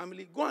fine in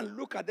family. Go and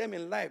look at them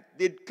in life.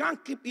 They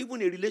can't keep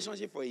even a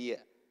relationship for a year.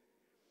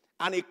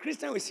 And a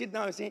Christian will sit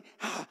down and say,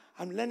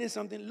 I'm learning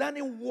something.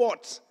 Learning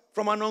what?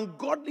 From an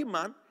ungodly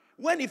man?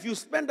 When if you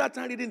spend that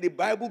time reading the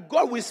Bible,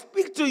 God will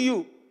speak to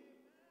you.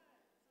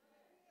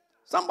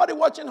 Somebody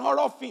watching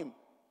horror film.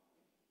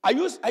 Are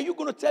you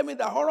going to tell me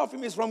that horror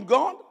film is from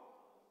God?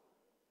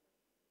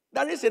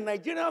 There is a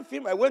Nigerian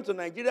film. I went to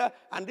Nigeria,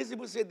 and these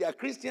people say they are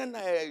Christian,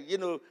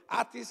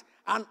 artists,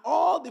 and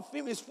all the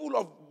film is full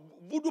of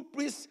voodoo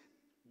priests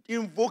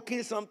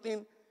invoking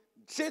something,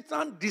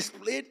 Satan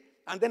displayed,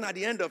 and then at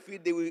the end of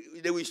it,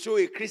 they will show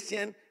a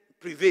Christian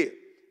prevail.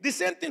 The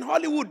same thing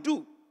Hollywood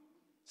do.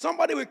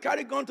 Somebody will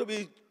carry gun to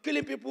be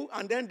killing people,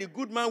 and then the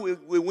good man will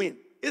win,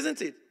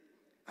 isn't it?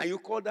 And you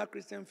call that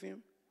Christian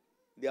film?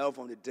 They are all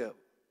from the devil.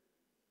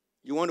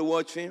 You want to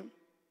watch film?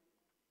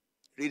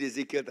 Read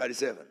Ezekiel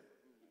 37.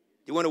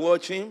 You want to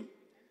watch him?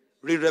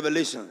 Read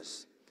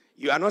Revelations.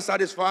 You are not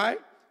satisfied?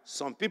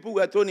 Some people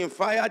were thrown in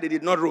fire, they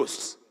did not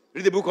roast.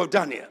 Read the book of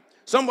Daniel.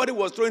 Somebody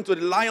was thrown into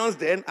the lion's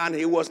den and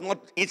he was not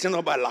eaten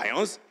up by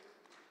lions.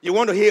 You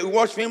want to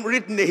watch him?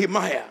 Read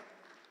Nehemiah.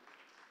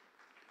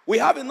 We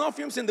have enough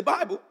films in the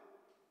Bible.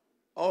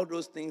 All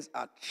those things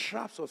are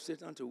traps of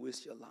Satan to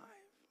waste your life.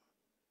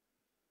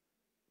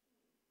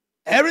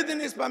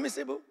 Everything is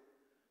permissible,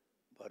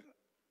 but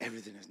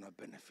everything is not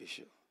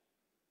beneficial.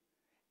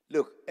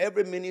 Look,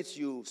 every minute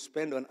you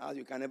spend on earth,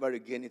 you can never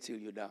regain it till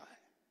you die.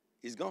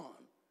 It's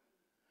gone.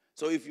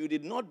 So if you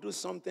did not do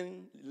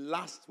something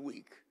last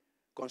week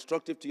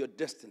constructive to your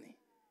destiny,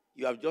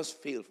 you have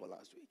just failed for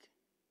last week.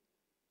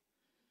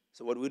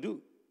 So what we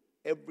do,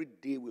 every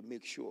day we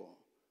make sure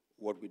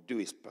what we do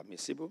is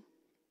permissible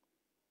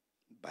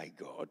by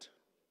God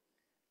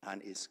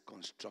and is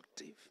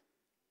constructive.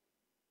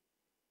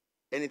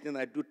 Anything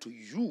I do to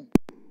you,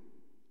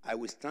 I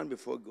will stand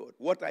before God.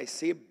 What I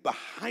say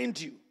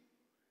behind you,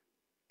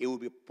 it will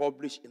be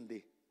published in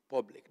the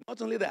public. Not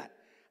only that,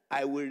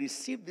 I will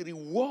receive the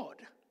reward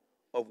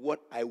of what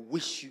I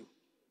wish you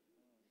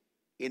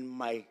in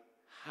my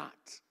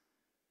heart.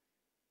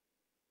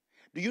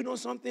 Do you know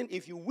something?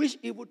 If you wish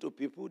evil to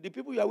people, the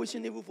people you are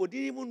wishing evil for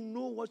didn't even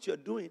know what you're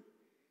doing.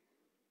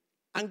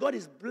 And God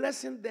is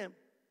blessing them.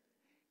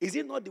 Is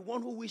it not the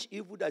one who wish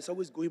evil that is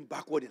always going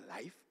backward in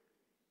life?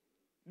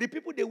 The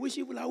people they wish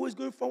evil are always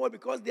going forward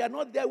because they are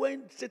not there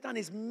when Satan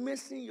is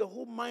messing your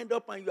whole mind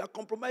up and you are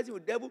compromising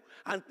with the devil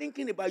and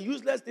thinking about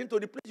useless things to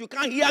the place you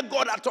can't hear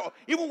God at all.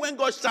 Even when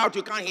God shouts,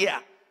 you can't hear.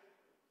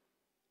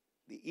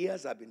 The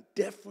ears have been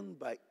deafened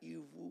by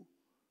evil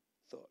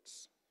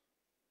thoughts.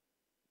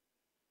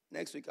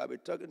 Next week, I'll be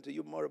talking to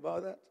you more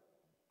about that.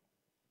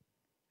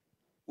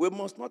 We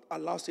must not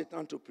allow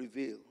Satan to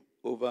prevail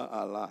over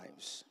our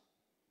lives.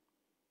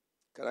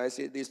 Can I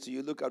say this to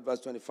you? Look at verse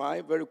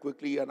 25 very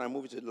quickly, and I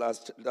move to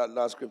that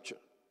last scripture.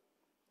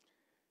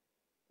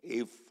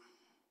 If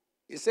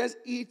it says,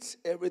 eat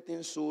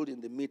everything sold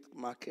in the meat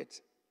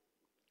market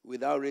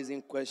without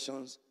raising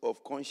questions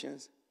of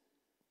conscience.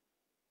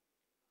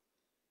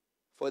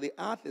 For the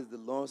earth is the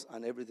Lord's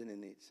and everything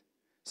in it.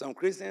 Some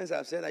Christians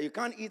have said that you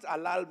can't eat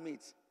halal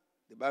meat.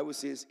 The Bible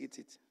says eat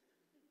it.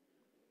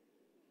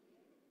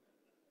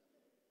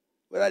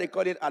 Whether they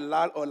call it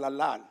halal or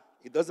lalal,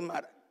 it doesn't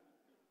matter.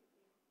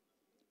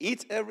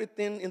 Eat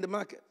everything in the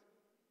market.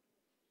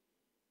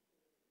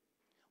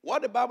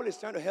 What the Bible is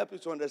trying to help you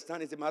to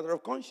understand is a matter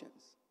of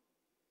conscience.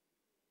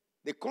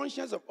 The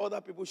conscience of other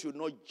people should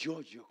not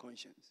judge your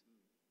conscience.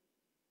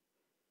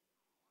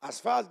 As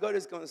far as God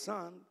is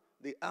concerned,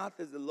 the earth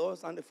is the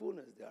Lord's and the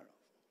fullness thereof.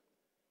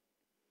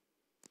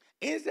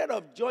 Instead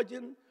of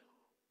judging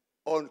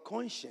on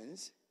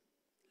conscience,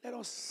 let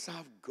us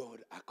serve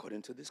God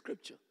according to the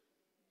scripture.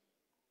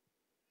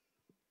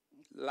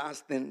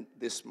 Last thing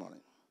this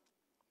morning,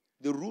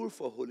 the rule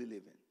for holy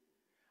living.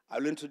 I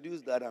will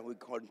introduce that and we'll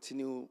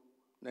continue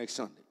next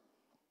Sunday.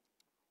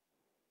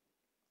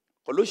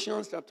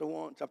 Colossians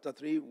chapter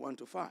 3, 1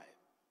 to 5.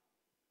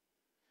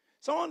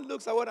 Someone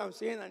looks at what I'm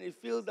saying and he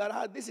feels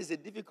that this is a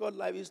difficult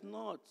life. It's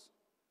not.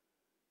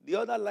 The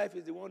other life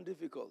is the one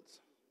difficult.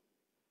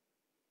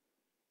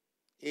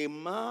 A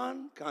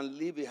man can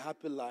live a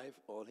happy life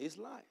all his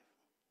life.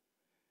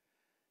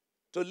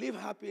 To live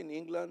happy in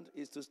England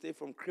is to stay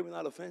from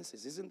criminal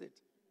offenses, isn't it?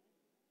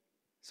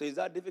 So is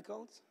that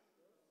difficult?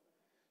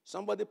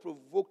 Somebody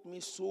provoked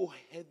me so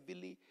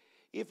heavily.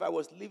 If I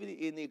was living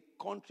in a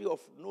country of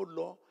no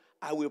law,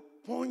 I will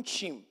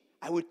punch him.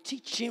 I will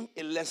teach him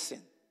a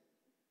lesson.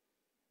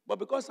 But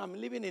because I'm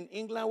living in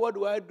England, what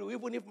do?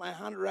 Even if my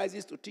hand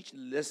rises to teach the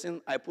lesson,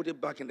 I put it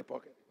back in the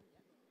pocket.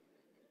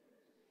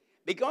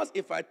 Because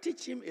if I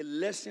teach him a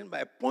lesson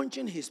by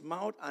punching his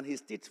mouth and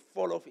his teeth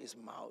fall off his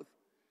mouth,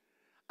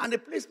 and the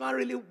policeman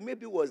really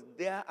maybe was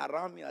there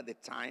around me at the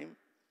time,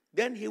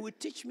 then he will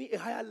teach me a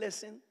higher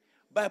lesson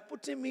by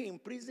putting me in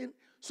prison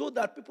so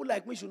that people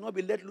like me should not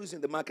be let loose in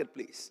the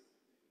marketplace.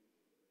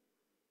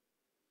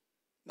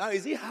 Now,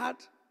 is it hard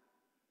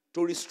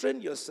to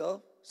restrain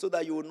yourself so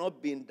that you will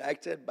not be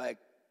indicted by,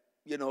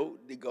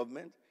 the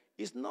government?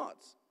 It's not.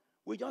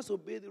 We just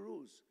obey the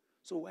rules.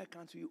 So why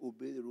can't we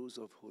obey the rules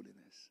of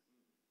holiness?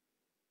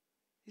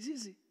 It's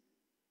easy.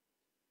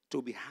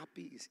 To be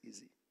happy is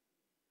easy.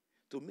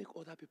 To make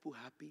other people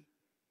happy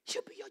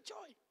should be your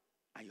joy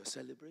and your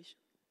celebration.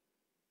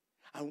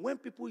 And when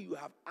people you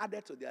have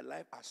added to their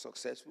life are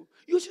successful,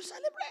 you should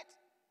celebrate.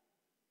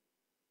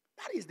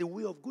 That is the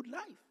way of good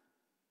life.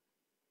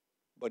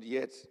 But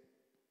yet,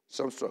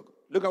 some struggle.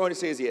 Look at what it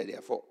says here,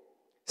 therefore.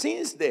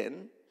 Since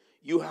then,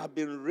 you have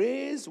been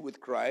raised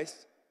with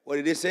Christ. What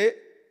did it say?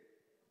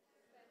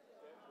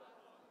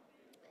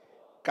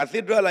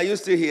 Cathedral, are you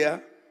still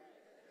here?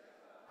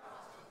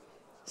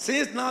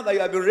 Since now that you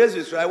have been raised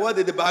with Christ, what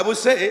did the Bible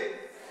say?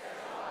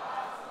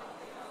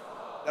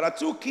 There are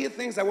two key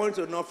things I want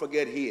you to not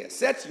forget here.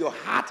 Set your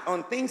heart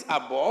on things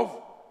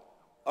above.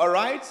 All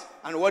right?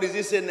 And what does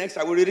it say next?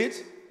 I will read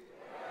it.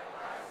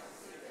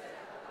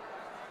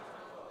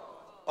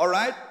 All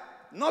right?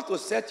 Not to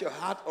set your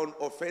heart on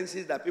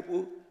offenses that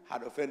people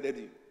had offended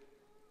you.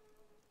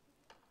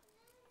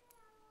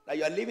 That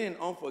you are living in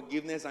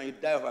unforgiveness and you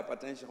die of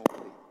hypertension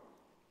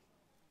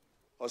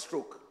or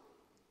stroke.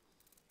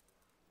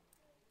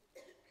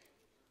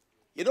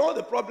 You know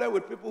the problem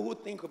with people who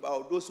think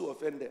about those who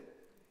offend them?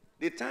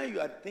 The time you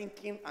are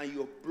thinking and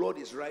your blood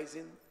is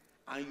rising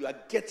and you are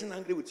getting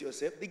angry with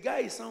yourself, the guy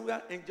is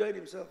somewhere enjoying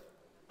himself.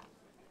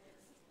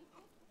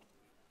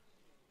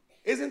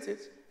 Isn't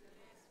it?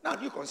 Now,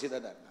 do you consider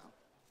that now?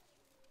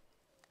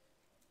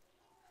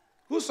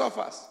 Who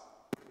suffers?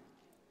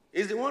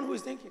 Is the one who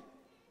is thinking.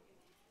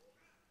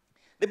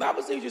 The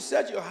Bible says you should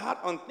set your heart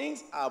on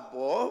things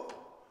above,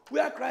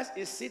 where Christ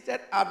is seated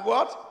at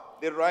what?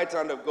 The right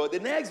hand of God. The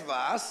next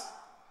verse,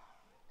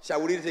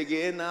 shall we read it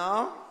again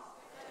now?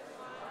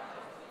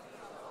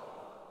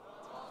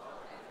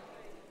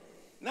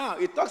 Now,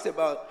 it talks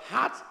about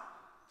heart,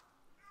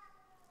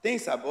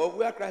 things above,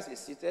 where Christ is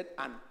seated,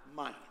 and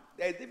mind.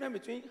 There is a difference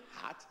between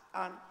heart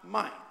and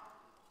mind.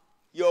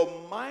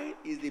 Your mind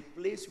is the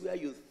place where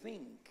you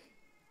think,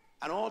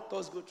 and all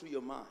thoughts go through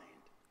your mind.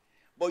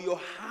 But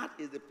your heart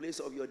is the place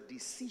of your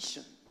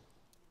decision.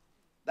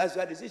 That's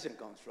where decision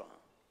comes from.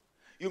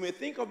 You may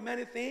think of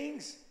many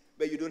things,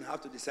 but you don't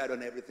have to decide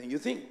on everything you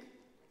think.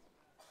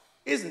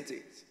 Isn't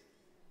it?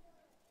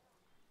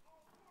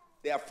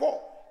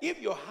 Therefore,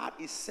 if your heart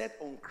is set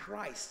on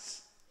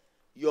Christ,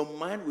 your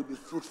mind will be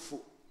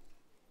fruitful.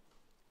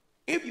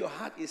 If your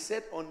heart is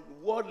set on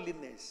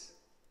worldliness,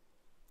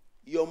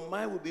 your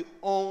mind will be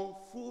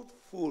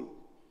unfruitful.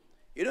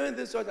 You know, in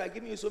this church, I'm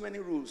giving you so many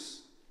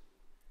rules.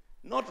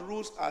 Not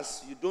rules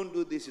as you don't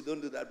do this, you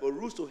don't do that, but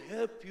rules to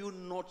help you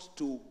not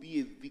to be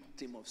a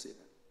victim of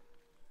Satan.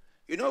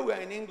 You know, we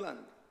are in England,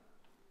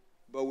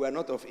 but we are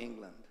not of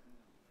England.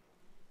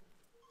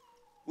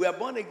 We are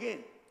born again.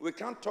 We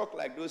can't talk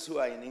like those who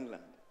are in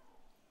England.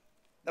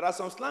 There are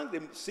some slang they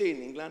say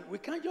in England. We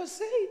can't just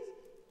say it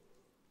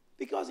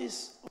because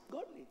it's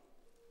ungodly.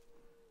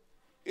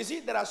 You see,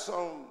 there are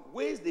some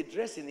ways they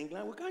dress in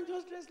England. We can't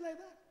just dress like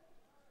that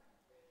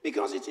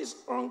because it is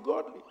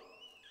ungodly.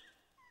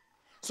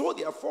 So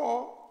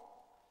therefore,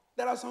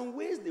 There are some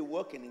ways they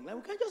work in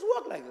England. We can't just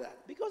work like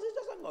that because it's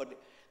just ungodly.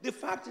 The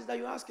fact is that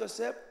you ask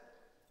yourself,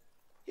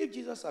 if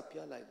Jesus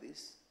appeared like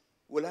this,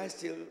 will I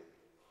still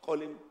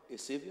call him a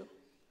savior?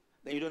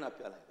 Then you don't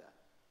appear like that.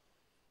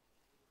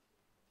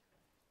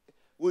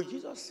 Will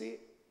Jesus say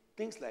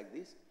things like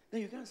this?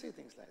 Then you can't say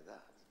things like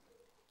that.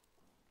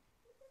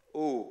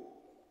 Oh.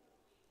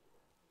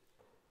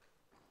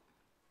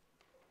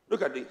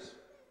 Look at this.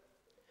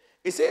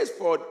 It says,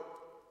 for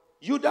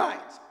you died,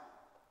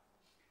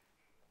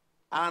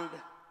 and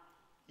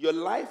your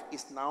life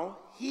is now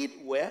hid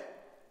where?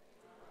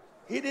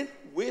 Hidden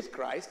with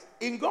Christ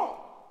in God.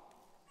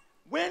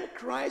 When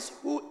Christ,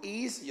 who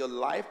is your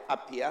life,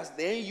 appears,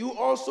 then you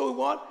also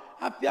what?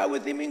 Appear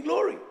with him in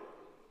glory.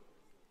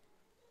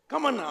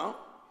 Come on now.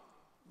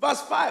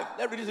 Verse 5.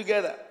 Let's read it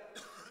together.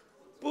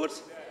 Put.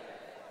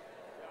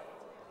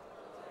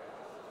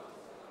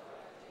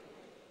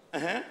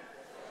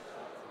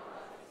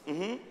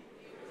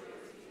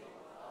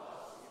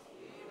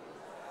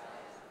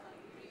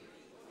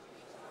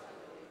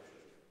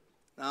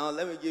 Now,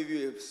 let me give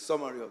you a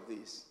summary of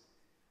this.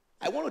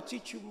 I want to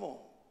teach you more.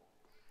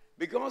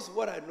 Because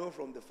what I know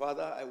from the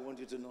Father, I want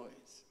you to know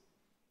it.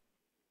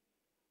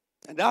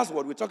 And that's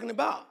what we're talking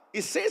about.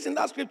 It says in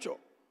that scripture,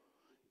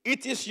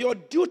 it is your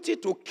duty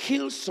to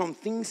kill some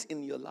things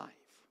in your life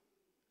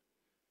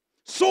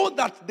so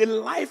that the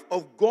life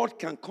of God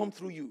can come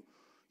through you.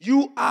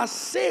 You are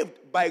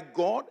saved by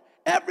God.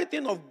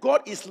 Everything of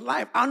God is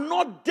life and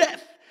not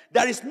death.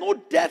 There is no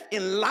death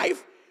in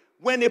life.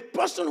 When a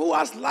person who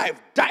has life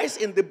dies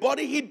in the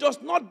body, he does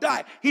not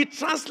die. He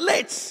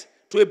translates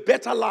to a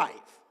better life.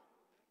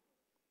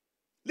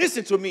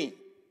 Listen to me.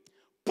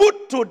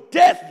 Put to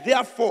death,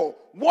 therefore,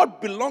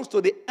 what belongs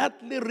to the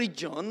earthly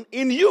region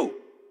in you.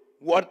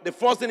 What? The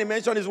first thing he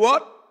mentioned is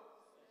what?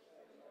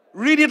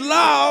 Read it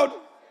loud.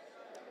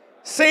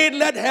 Say it,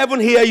 let heaven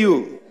hear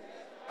you.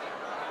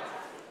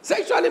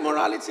 Sexual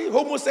immorality,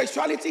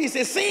 homosexuality is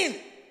a sin.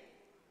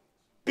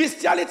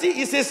 Bestiality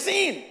is a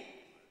sin.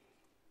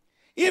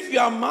 If you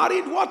are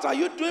married, what are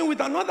you doing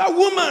with another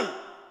woman?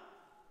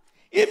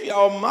 If you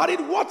are married,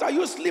 what are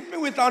you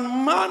sleeping with a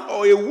man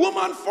or a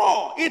woman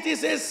for? It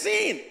is a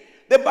sin.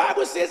 The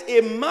Bible says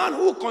a man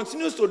who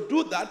continues to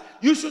do that,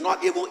 you should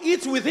not even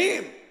eat with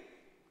him.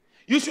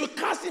 You should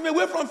cast him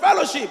away from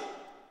fellowship.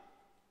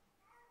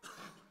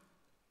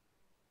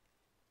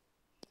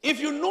 If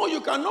you know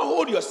you cannot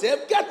hold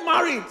yourself, get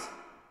married.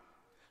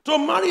 To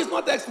marry is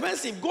not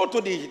expensive. Go to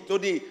the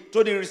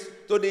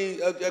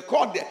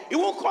court there. It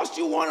won't cost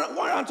you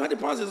 120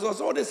 pounds or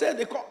so. They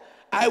said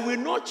I will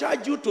not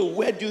charge you to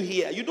wed you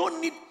here. You don't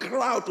need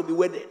crowd to be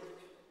wedded.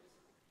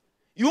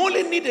 You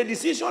only need a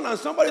decision and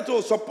somebody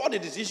to support the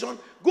decision.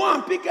 Go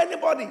and pick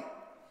anybody.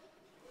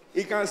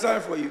 He can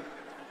sign for you.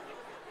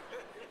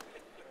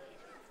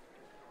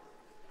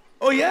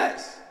 Oh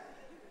yes.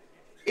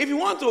 If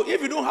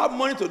you don't have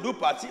money to do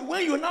party,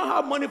 when you now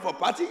have money for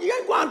party, you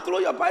can go and throw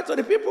your party to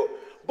the people.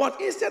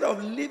 But instead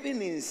of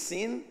living in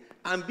sin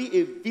and be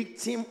a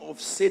victim of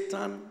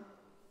Satan,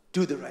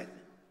 do the right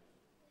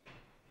thing.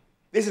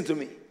 Listen to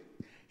me.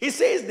 He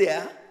says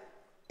there,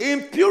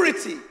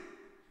 impurity,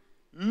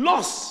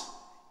 lust,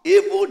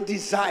 evil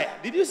desire.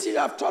 Did you see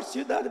I've taught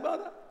you that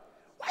about that?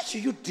 Why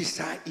should you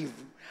desire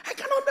evil? I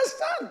can't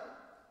understand.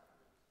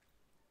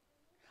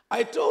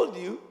 I told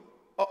you,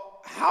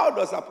 how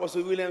does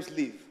Apostle Williams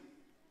live?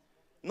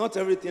 Not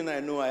everything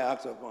I know I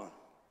act upon.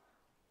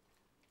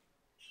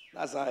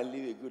 That's how I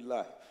live a good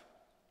life.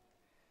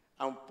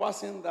 I'm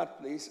passing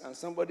that place and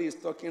somebody is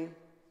talking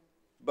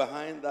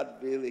behind that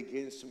veil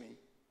against me.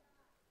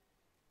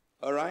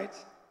 All right?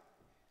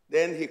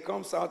 Then he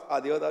comes out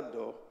at the other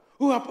door.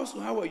 Oh,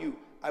 Apostle, how are you?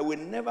 I will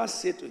never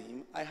say to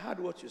him, I heard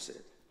what you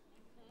said.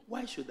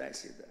 Why should I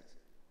say that?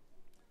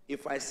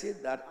 If I say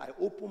that, I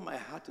open my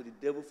heart to the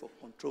devil for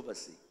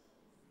controversy.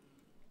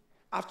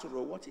 After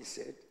all, what he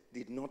said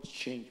did not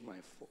change my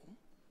form.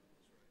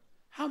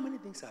 How many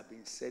things have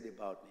been said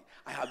about me?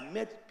 I have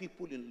met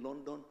people in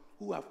London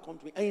who have come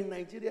to me, and in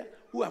Nigeria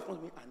who have come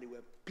to me, and they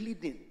were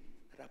pleading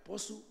that,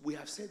 Apostle, we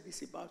have said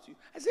this about you.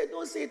 I said,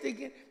 don't say it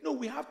again. No,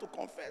 we have to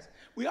confess.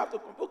 We have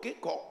to okay,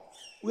 call.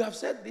 We have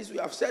said this, we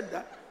have said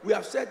that, we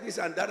have said this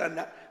and that and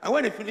that. And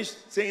when they finish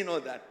saying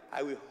all that,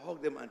 I will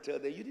hug them and tell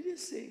them, you didn't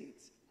say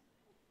it.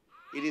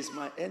 It is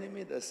my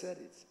enemy that said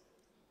it.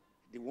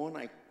 The one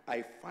I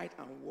fight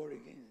and war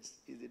against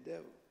is the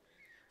devil.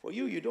 For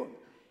you, you don't.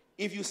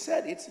 If you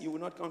said it, you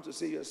will not come to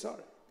say you're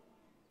sorry.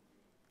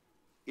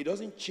 It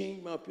doesn't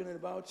change my opinion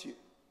about you.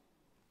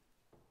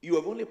 You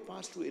have only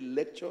passed through a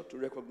lecture to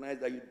recognize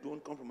that you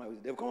don't compromise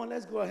with the devil. Come on,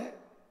 let's go ahead.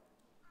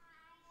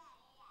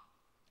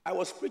 I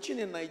was preaching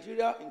in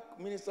Nigeria in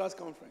ministers'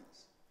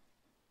 conference.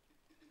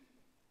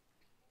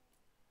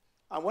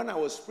 And when I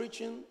was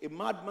preaching, a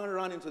madman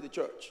ran into the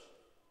church.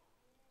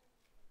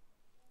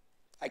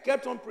 I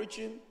kept on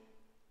preaching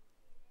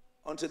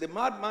until the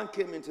madman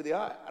came into the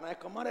aisle, and I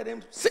commanded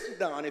him, sit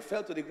down, and he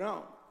fell to the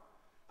ground.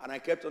 And I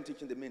kept on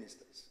teaching the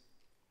ministers.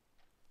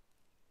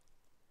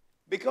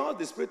 Because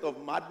the spirit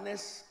of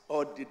madness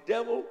or the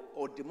devil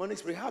or demonic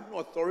spirit have no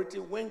authority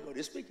when God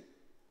is speaking.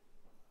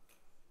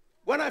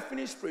 When I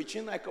finished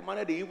preaching, I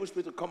commanded the evil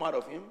spirit to come out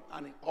of him,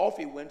 and off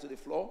he went to the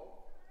floor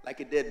like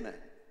a dead man.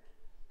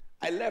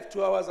 I left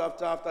 2 hours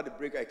after the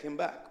break. I came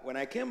back. When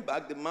I came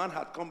back, the man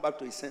had come back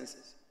to his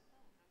senses.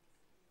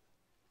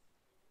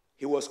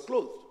 He was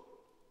clothed.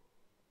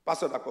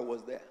 Pastor Dako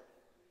was there.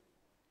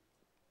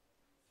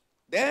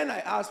 Then I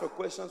asked for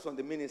questions from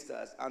the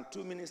ministers, and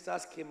 2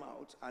 ministers came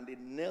out, and they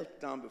knelt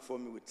down before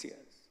me with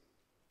tears.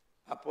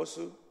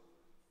 Apostle,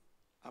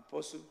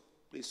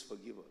 please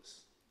forgive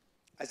us.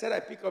 I said,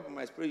 I pick up in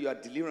my spirit, you are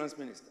deliverance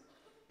minister.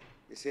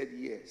 They said,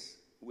 yes,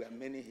 we are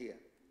many here.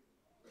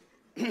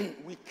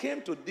 We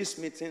came to this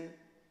meeting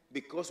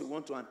because we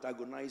want to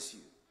antagonize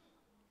you.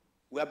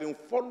 We have been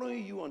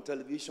following you on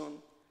television,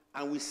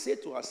 and we say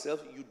to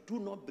ourselves, you do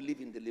not believe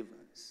in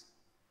deliverance.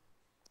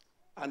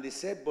 And they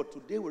said, but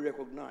today we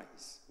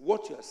recognize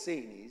what you are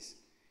saying is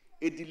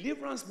a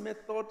deliverance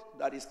method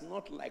that is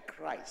not like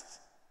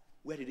Christ.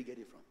 Where did he get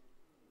it from?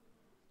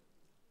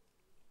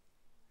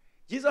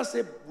 Jesus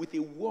said, with a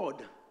word,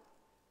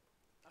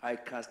 I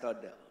cast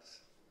out devils.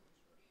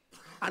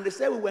 And they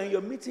said, we were in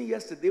your meeting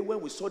yesterday when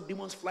we saw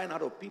demons flying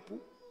out of people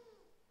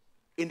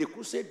in the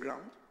crusade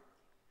ground,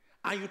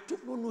 and you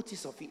took no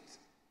notice of it.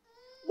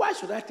 Why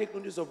should I take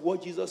notice of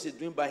what Jesus is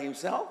doing by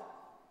himself?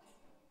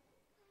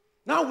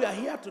 Now we are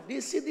here today.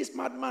 See this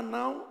madman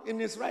now in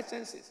his right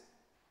senses.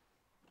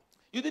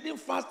 You didn't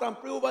fast and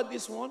pray over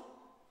this one?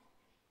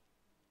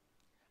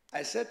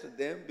 I said to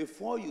them,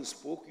 before you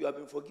spoke, you have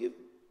been forgiven.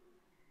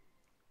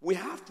 We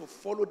have to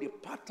follow the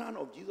pattern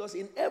of Jesus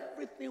in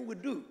everything we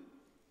do.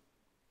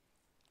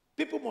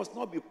 People must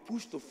not be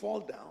pushed to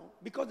fall down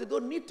because they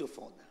don't need to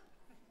fall down.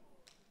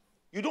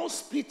 You don't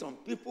spit on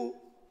people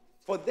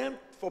for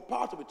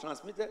power to be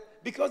transmitted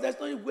because there's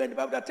no way in the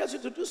Bible that tells you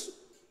to do so.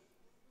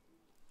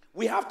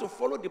 We have to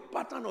follow the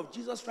pattern of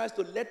Jesus Christ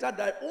to let out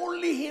that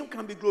only him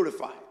can be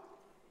glorified.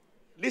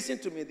 Listen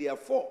to me,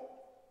 therefore.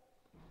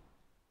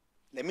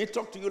 Let me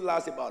talk to you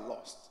last about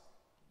lust.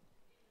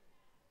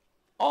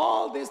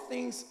 All these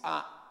things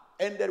are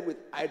ended with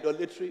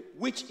idolatry,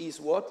 which is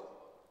what?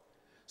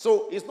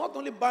 So it's not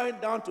only bowing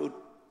down to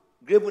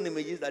graven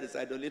images that is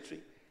idolatry.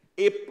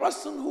 A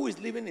person who is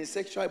living in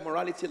sexual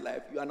immorality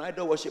life, you are an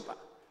idol worshiper.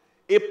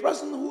 A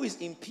person who is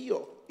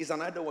impure is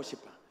an idol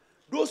worshiper.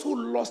 Those who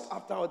lust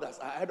after others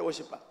are idol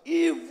worshiper.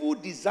 Evil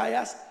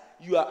desires,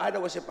 you are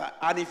idol worshiper.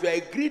 And if you are a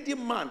greedy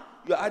man,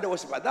 you are idol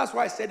worshiper. That's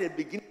why I said at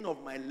the beginning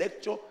of my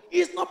lecture,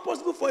 it's not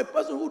possible for a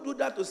person who do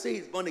that to say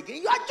he's born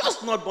again. You are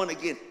just not born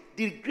again.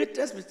 The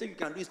greatest mistake you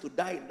can do is to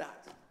die in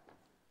that.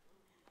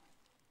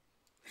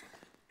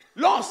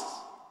 Lust.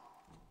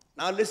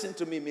 Now listen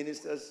to me,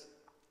 ministers.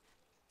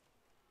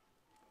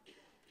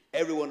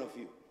 Every one of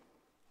you.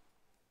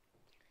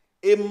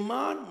 A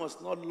man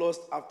must not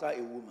lust after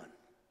a woman.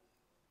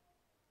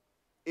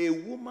 A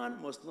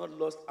woman must not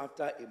lust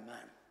after a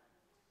man.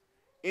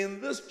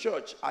 In this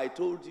church, I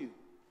told you,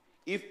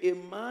 if a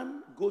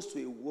man goes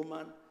to a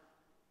woman,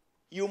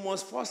 you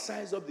must first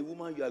size up the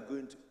woman you are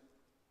going to.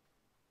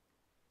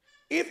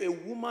 If a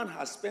woman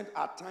has spent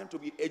her time to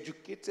be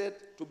educated,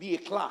 to be a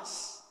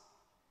class,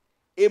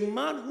 a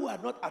man who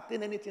had not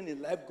attained anything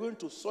in life going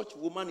to such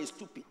woman is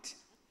stupid.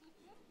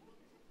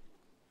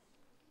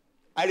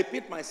 I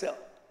repeat myself.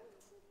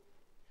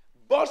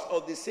 Birds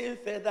of the same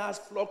feathers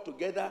flock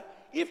together.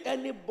 If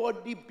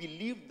anybody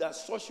believes that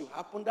such should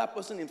happen, that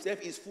person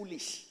himself is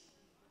foolish.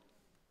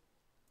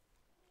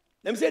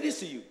 Let me say this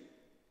to you.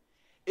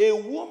 A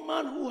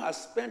woman who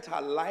has spent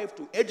her life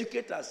to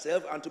educate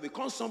herself and to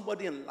become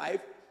somebody in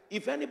life,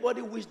 if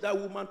anybody wishes that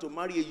woman to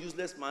marry a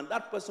useless man,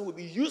 that person will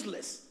be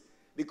useless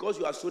because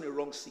you have sown a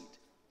wrong seed.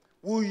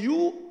 Will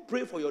you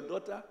pray for your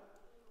daughter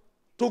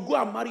to go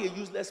and marry a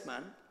useless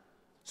man?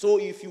 So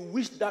if you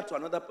wish that to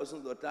another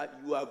person's daughter,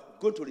 you are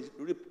going to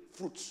reap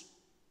fruits.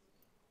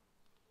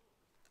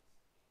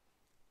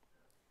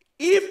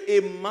 If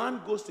a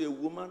man goes to a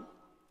woman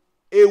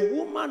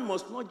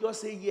must not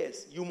just say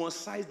yes. You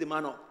must size the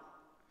man up.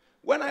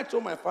 When I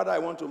told my father I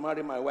want to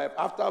marry my wife,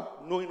 after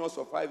knowing us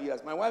for 5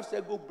 years, my wife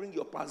said, go bring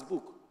your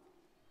passbook.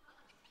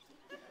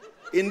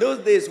 In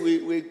those days,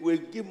 we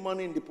give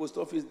money in the post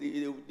office.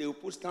 They will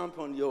put stamp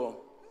on your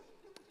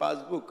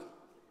passbook.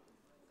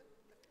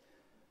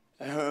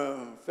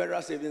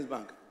 Federal Savings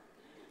Bank.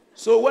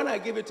 So when I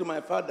gave it to my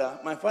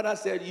father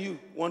said, you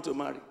want to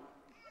marry.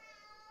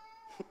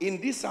 In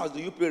this house, do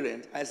you pay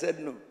rent? I said,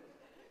 no.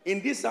 In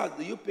this house,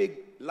 do you pay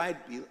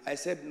light bill? I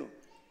said, no.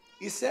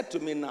 He said to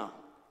me now,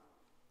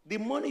 the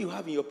money you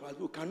have in your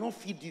passbook cannot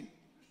feed you,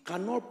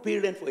 cannot pay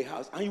rent for a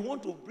house, and you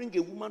want to bring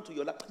a woman to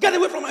your life. Get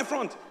away from my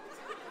front.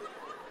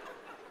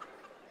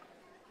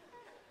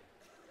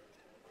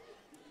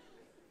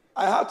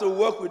 I had to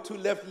walk with 2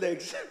 left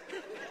legs.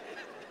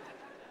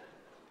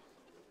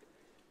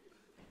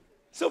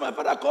 So my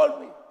father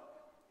called me.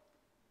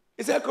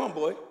 He said, come,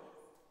 boy.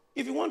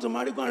 If you want to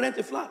marry, go and rent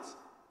a flat.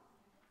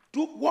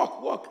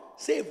 Work,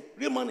 save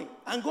real money,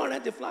 and go and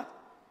rent a flat.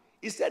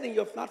 He said, in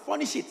your flat,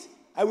 furnish it.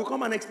 I will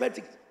come and expect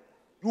it.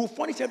 You will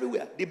furnish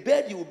everywhere. The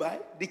bed you will buy,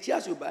 the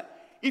chairs you buy.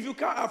 If you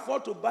can't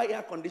afford to buy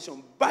air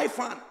condition, buy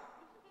fan.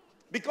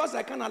 Because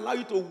I can't allow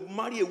you to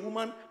marry a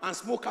woman and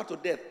smoke her to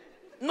death.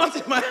 Not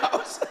in my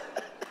house.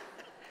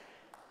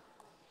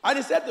 And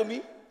he said to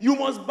me, you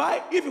must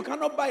buy, if you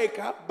cannot buy a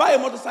car, buy a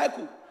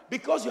motorcycle.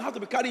 Because you have to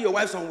be carrying your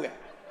wife somewhere.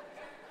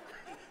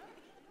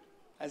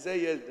 I said,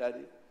 yes,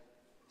 Daddy.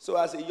 So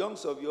as a young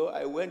Savio,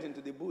 I went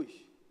into the bush.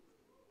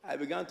 I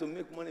began to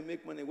make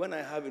money. When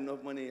I have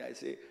enough money, I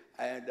say,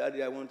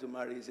 Daddy, I want to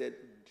marry. He said,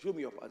 show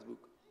me your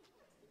passbook.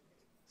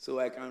 So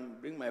I can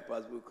bring my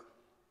passbook.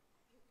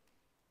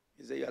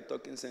 He said, you are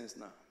talking sense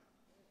now.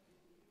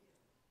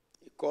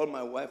 He called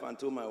my wife and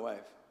told my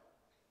wife,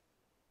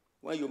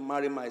 when you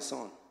marry my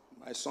son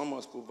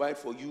must provide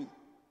for you.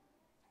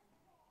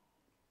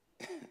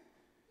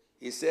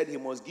 He said he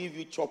must give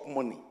you chop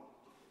money.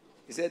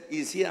 He said,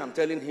 he's here, I'm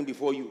telling him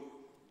before you.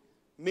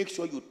 Make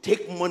sure you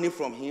take money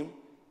from him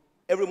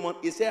every month.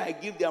 He said, I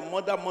give their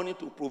mother money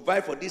to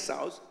provide for this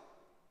house.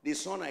 The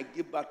son I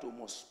give back to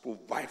must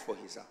provide for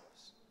his house.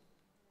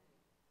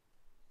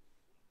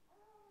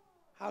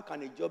 How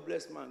can a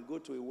jobless man go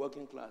to a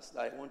working class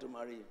that I want to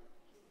marry him?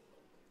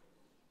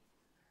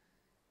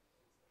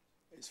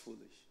 It's foolish.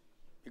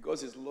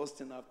 Because he's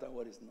lusting after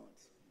what is not.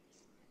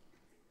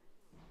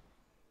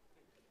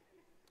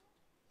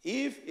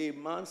 If a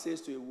man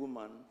says to a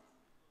woman,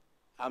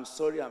 I'm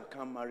sorry, I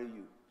can't marry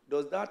you,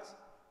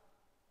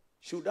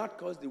 should that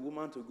cause the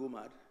woman to go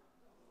mad?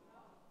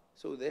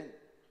 So then.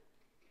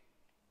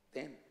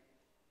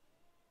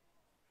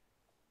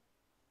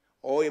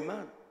 Or a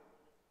man,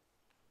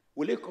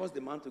 will it cause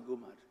the man to go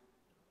mad?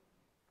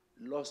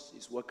 Lust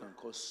is what can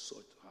cause such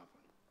to happen.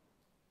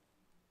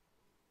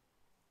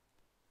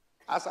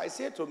 As I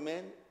say to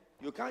men,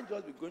 you can't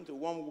just be going to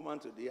one woman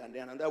today and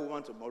then another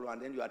woman tomorrow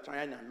and then you are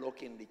trying and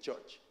locking the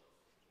church.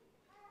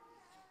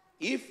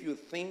 If you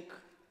think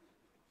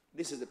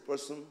this is the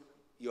person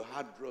your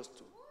heart draws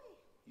to,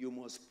 you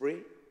must pray,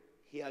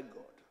 hear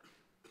God.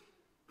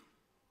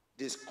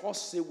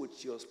 Discuss it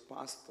with your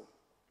pastor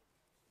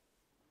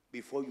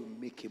before you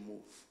make a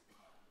move.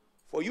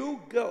 For you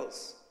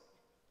girls,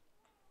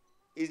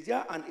 is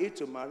there an age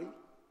to marry?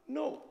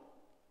 No.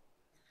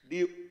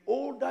 The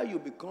older you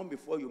become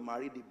before you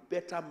marry, the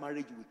better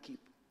marriage you will keep.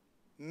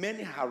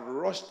 Many have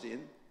rushed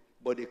in,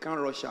 but they can't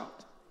rush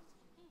out.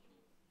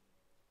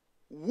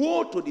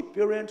 Woe to the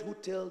parents who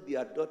tell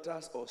their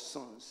daughters or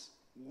sons,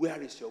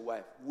 where is your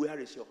wife? Where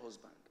is your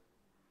husband?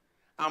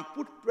 And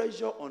put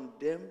pressure on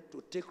them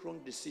to take wrong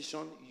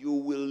decisions. You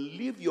will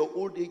live your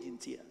old age in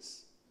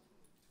tears.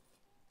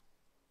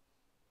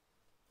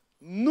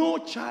 No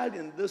child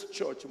in this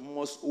church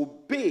must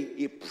obey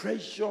a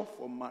pressure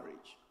for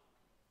marriage.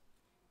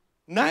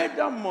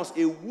 Neither must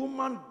a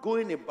woman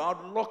going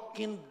about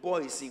locking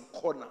boys in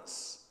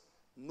corners.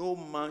 No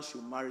man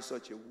should marry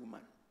such a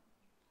woman.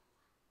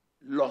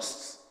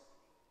 Lust.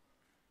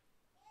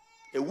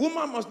 A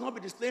woman must not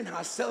be displaying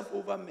herself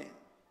over men.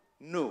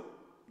 No,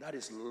 that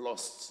is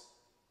lust.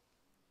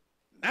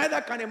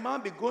 Neither can a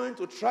man be going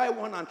to try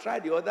one and try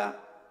the other.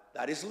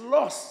 That is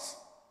lust.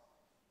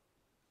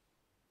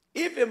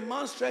 If a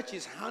man stretches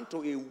his hand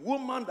to a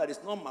woman that is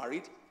not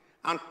married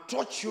and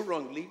touch you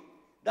wrongly,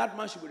 that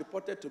man should be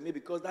reported to me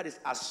because that is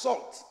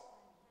assault.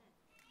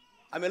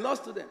 I'm a law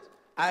student.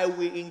 I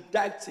will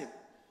indict him.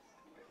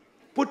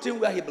 Put him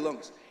where he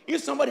belongs.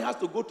 If somebody has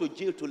to go to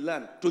jail to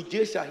learn, to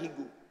jail shall he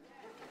go.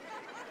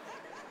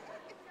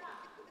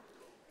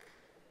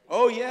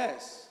 Oh,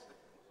 yes.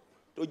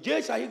 To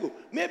jail shall he go.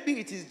 Maybe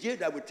it is jail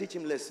that will teach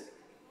him lesson.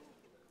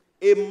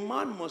 A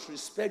man must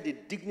respect the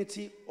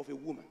dignity of a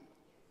woman.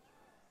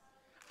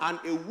 And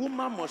a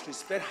woman must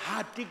respect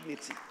her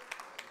dignity.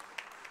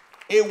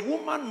 A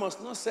woman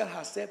must not sell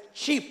herself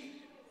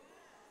cheap.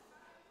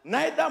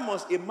 Neither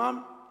must a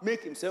man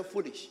make himself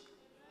foolish.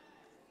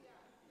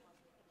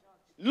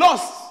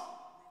 Lust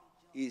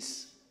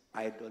is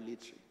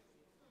idolatry.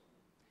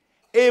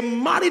 A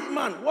married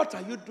man, what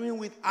are you doing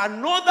with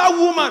another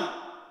woman?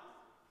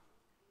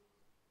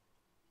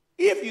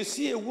 If you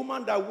see a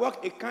woman that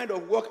works a kind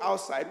of work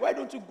outside, why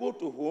don't you go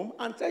to home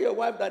and tell your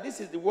wife that this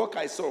is the work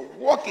I saw?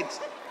 Work it.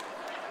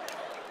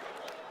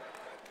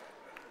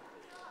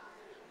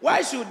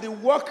 Why should the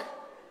work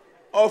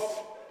of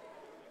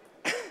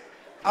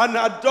an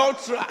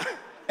adulterer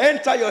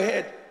enter your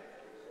head?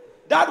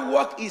 That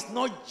work is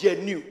not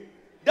genuine.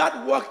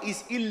 That work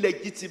is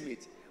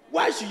illegitimate.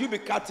 Why should you be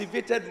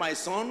captivated, my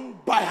son,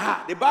 by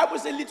her? The Bible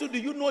says, little do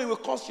you know it will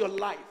cost your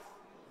life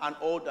and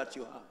all that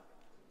you have.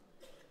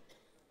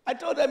 I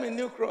told them in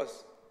New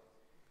Cross,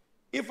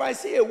 if I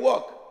see a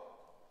work,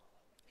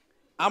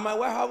 and my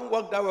wife hasn't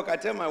worked that work, I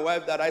tell my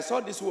wife that I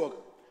saw this work,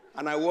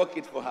 and I work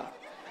it for her.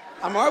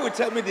 And my wife will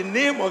tell me the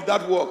name of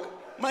that work.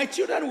 My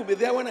children will be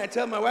there when I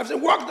tell my wife, say,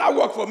 work that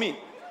work for me.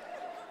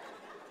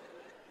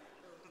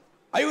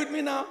 Are you with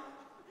me now?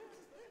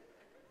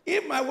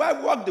 If my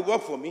wife worked the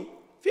work for me,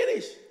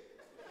 finish.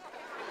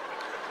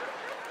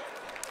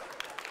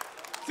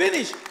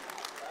 Finish.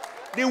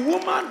 The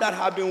woman that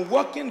have been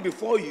working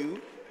before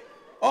you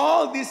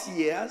all these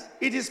years,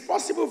 it is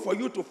possible for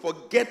you to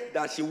forget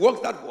that she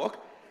works that work,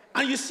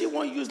 and you see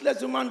one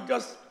useless woman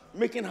just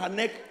making her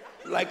neck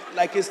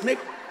like a snake.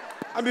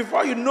 And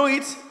before you know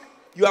it,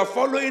 you are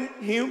following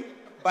him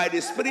by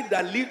the spirit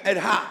that lives in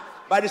her.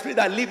 By the spirit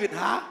that lives in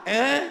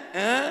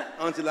her,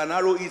 until an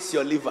arrow eats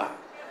your liver.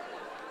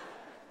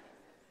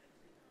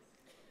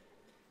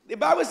 The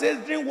Bible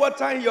says, drink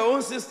water in your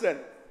own cistern.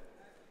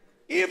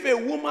 If a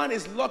woman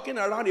is looking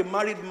around a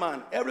married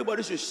man,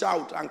 everybody should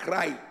shout and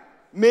cry,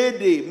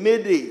 Mayday,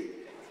 Mayday.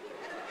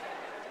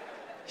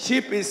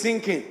 Ship is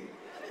sinking.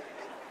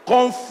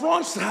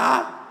 Confronts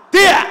her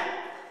there.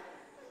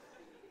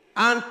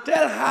 And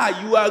tell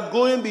her you are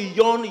going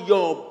beyond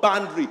your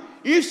boundary.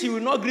 If she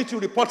will not greet you,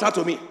 report her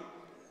to me.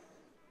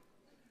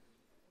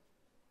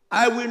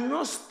 I will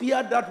not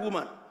spare that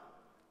woman.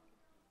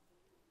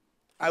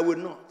 I will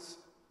not.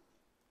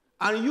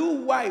 And you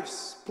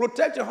wives,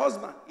 protect your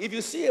husband. If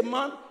you see a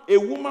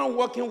woman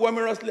walking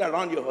humorously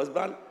around your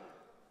husband,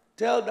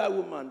 tell that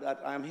woman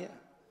that I am here.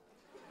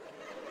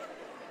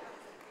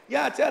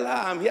 Yeah, tell her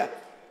I'm here.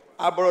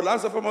 I borrowed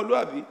answer from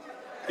Oluwabi.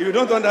 If you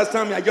don't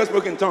understand me, I just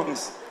spoke in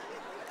tongues.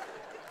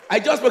 I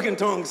just spoke in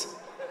tongues.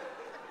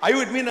 Are you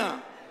with me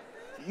now?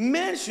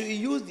 Men should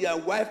use their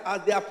wife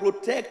as their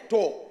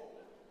protector.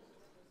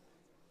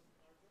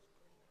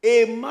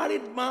 A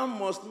married man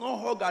must not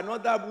hug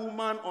another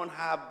woman on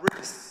her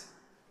breast.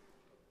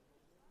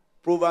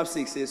 Proverbs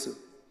 6 says so.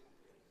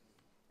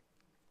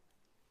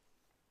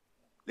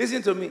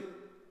 Listen to me.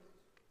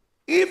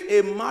 If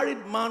a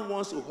married man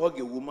wants to hug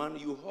a woman,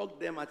 you hug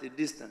them at a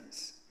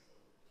distance.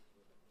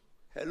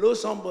 Hello,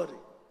 somebody.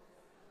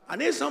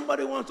 And if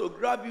somebody wants to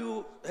grab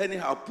you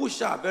anyhow, push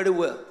her very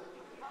well.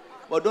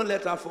 But don't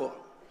let her fall.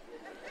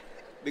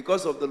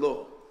 Because of the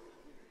law.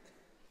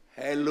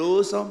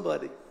 Hello,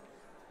 somebody.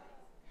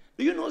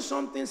 Do you know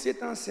something?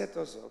 Satan set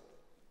us up.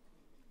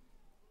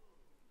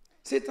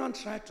 Satan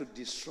tried to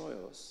destroy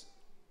us.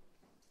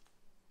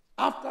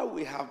 After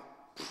we have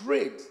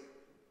prayed,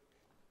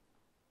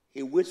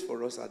 he waits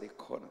for us at the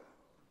corner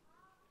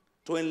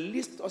to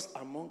enlist us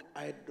among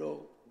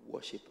idol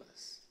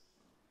worshippers.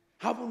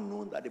 Haven't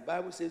known that the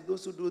Bible says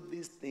those who do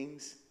these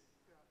things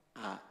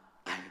are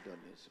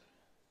idolaters.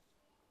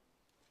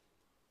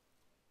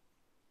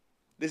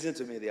 Listen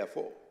to me,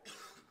 therefore.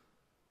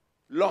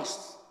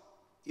 Lust,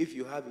 if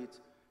you have it,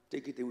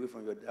 take it away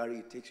from your diary,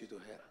 it takes you to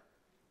hell.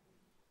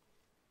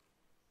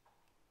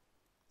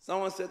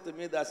 Someone said to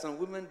me that some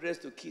women dress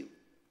to kill.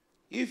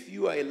 If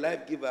you are a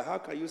life giver, how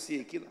can you see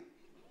a killer?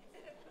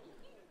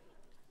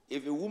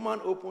 If a woman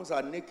opens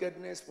her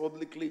nakedness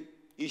publicly,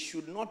 it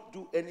should not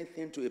do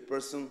anything to a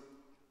person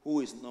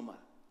who is normal.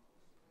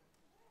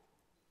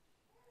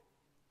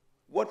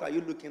 What are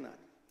you looking at?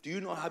 Do you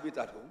not have it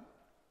at home?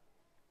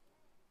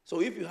 So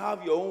if you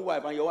have your own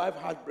wife and your wife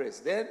has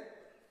breasts, then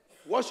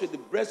what should the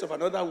breast of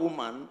another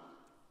woman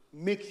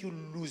make you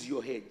lose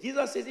your head?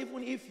 Jesus says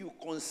even if you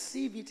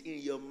conceive it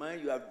in your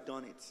mind, you have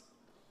done it.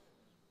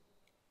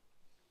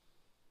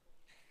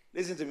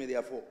 Listen to me,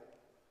 therefore.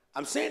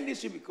 I'm saying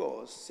this to you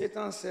because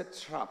Satan set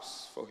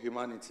traps for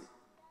humanity.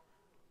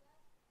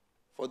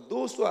 For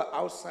those who are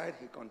outside,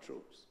 he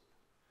controls.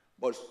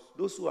 But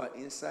those who are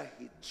inside,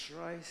 he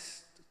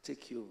tries to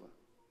take you over.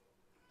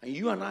 And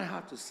you and I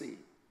have to say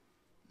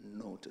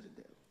no to the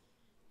devil.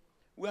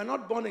 We are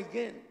not born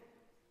again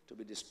to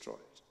be destroyed.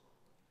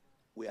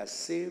 We are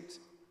saved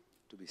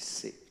to be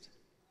saved.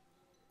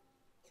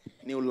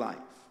 New life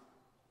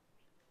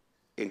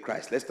in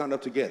Christ. Let's stand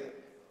up together.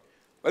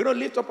 We're going to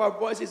lift up our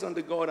voices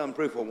unto God and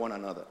pray for one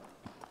another.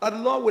 That the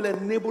Lord will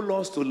enable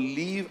us to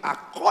live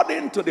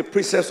according to the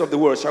precepts of the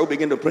word. Shall we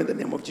begin to pray in the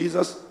name of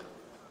Jesus?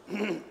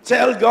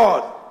 Tell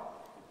God,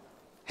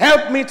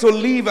 help me to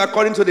live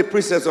according to the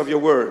precepts of your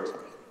word.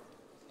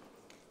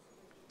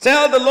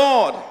 Tell the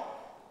Lord,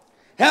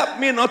 help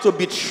me not to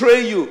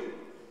betray you.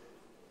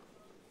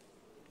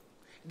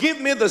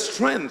 Give me the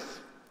strength.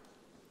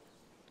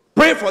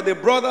 Pray for the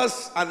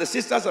brothers and the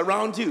sisters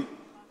around you.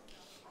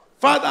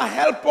 Father,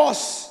 help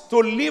us to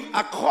live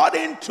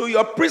according to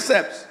your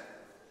precepts.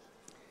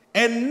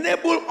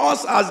 Enable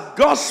us as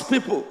God's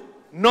people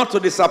not to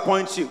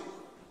disappoint you.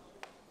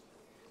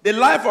 The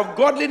life of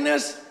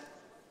godliness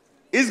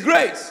is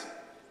great.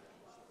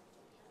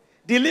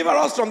 Deliver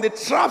us from the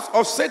traps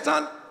of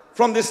Satan,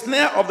 from the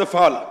snare of the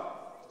fowler.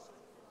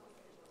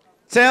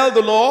 Tell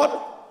the Lord,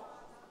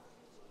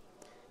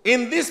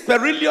 in this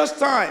perilous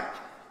time,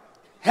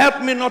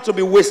 help me not to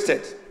be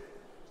wasted.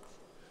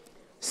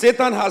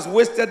 Satan has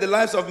wasted the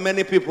lives of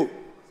many people.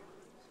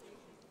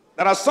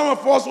 There are some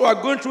of us who are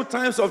going through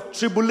times of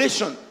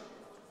tribulation.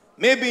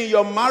 Maybe in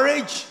your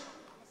marriage.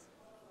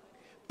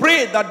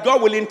 Pray that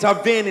God will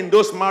intervene in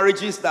those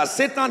marriages, that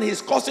Satan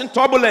is causing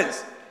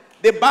turbulence.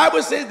 The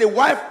Bible says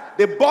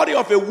the body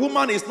of a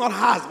woman is not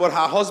hers but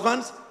her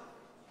husband's.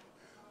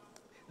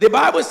 The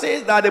Bible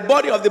says that the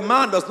body of the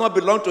man does not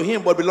belong to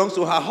him but belongs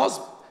to her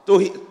husband,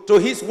 to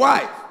his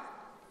wife.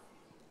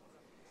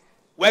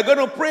 We're going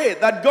to pray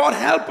that God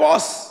help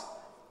us.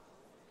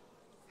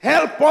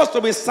 Help us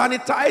to be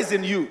sanitized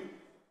in you.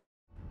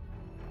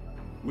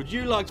 Would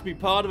you like to be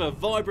part of a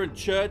vibrant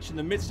church in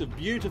the midst of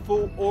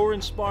beautiful,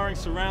 awe-inspiring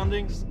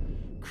surroundings?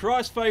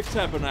 Christ Faith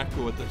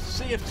Tabernacle at the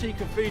CFT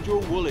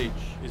Cathedral, Woolwich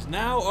is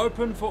now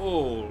open for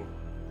all.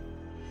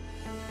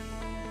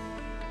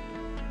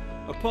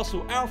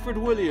 Apostle Alfred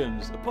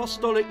Williams,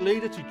 apostolic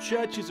leader to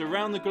churches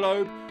around the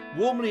globe,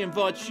 warmly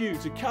invites you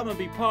to come and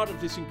be part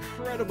of this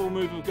incredible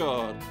move of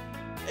God.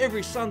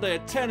 Every Sunday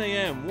at 10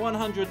 a.m,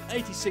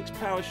 186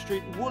 Power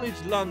Street, Woolwich,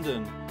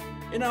 London.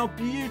 In our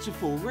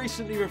beautiful,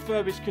 recently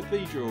refurbished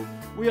cathedral,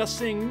 we are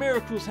seeing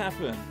miracles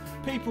happen,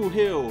 people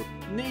healed,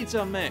 needs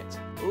are met,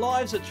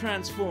 lives are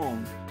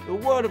transformed. The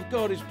Word of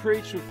God is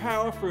preached with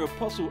power through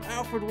Apostle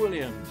Alfred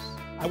Williams.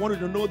 I want you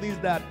to know this,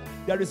 that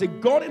there is a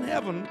God in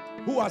heaven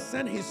who has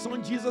sent His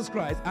Son Jesus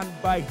Christ, and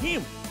by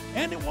Him,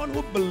 anyone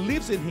who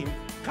believes in Him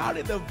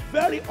carry the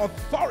very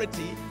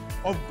authority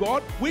of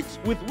God with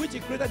which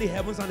He created the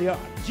heavens and the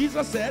earth.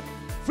 Jesus said,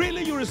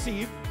 freely you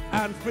receive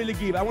and freely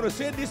give. I want to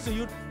say this to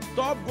you.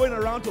 Stop going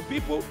around to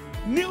people.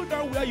 Kneel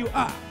down where you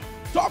are.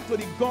 Talk to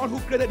the God who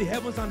created the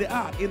heavens and the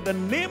earth in the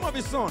name of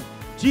His Son,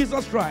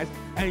 Jesus Christ,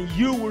 and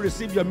you will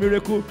receive your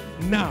miracle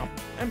now.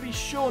 And be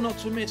sure not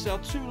to miss our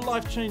 2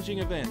 life-changing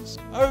events.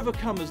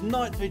 Overcomers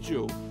Night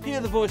Vigil.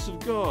 Hear the voice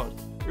of God.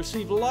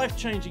 Receive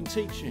life-changing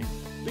teaching.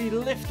 Be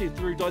lifted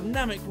through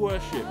dynamic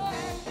worship.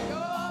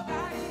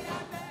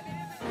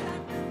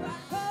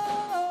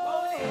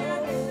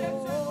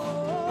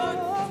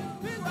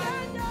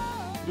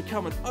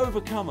 Become an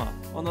overcomer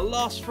on the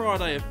last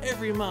Friday of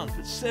every month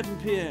at 7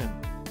 p.m.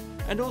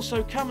 And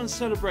also come and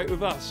celebrate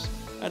with us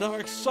at our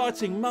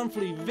exciting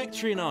monthly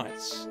Victory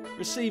Nights.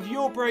 Receive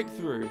your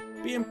breakthrough.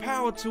 Be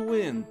empowered to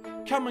win.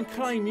 Come and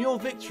claim your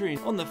victory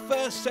on the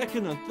 1st,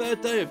 2nd and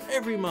 3rd day of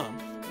every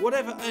month.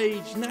 Whatever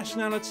age,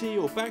 nationality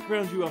or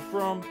background you are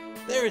from,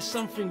 there is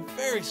something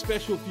very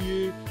special for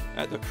you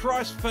at the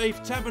Christ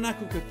Faith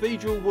Tabernacle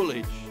Cathedral,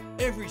 Woolwich.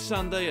 Every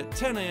Sunday at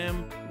 10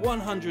 a.m,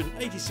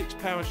 186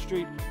 Power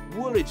Street,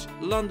 Woolwich,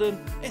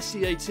 London,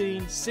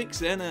 SE18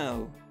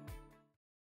 6NL.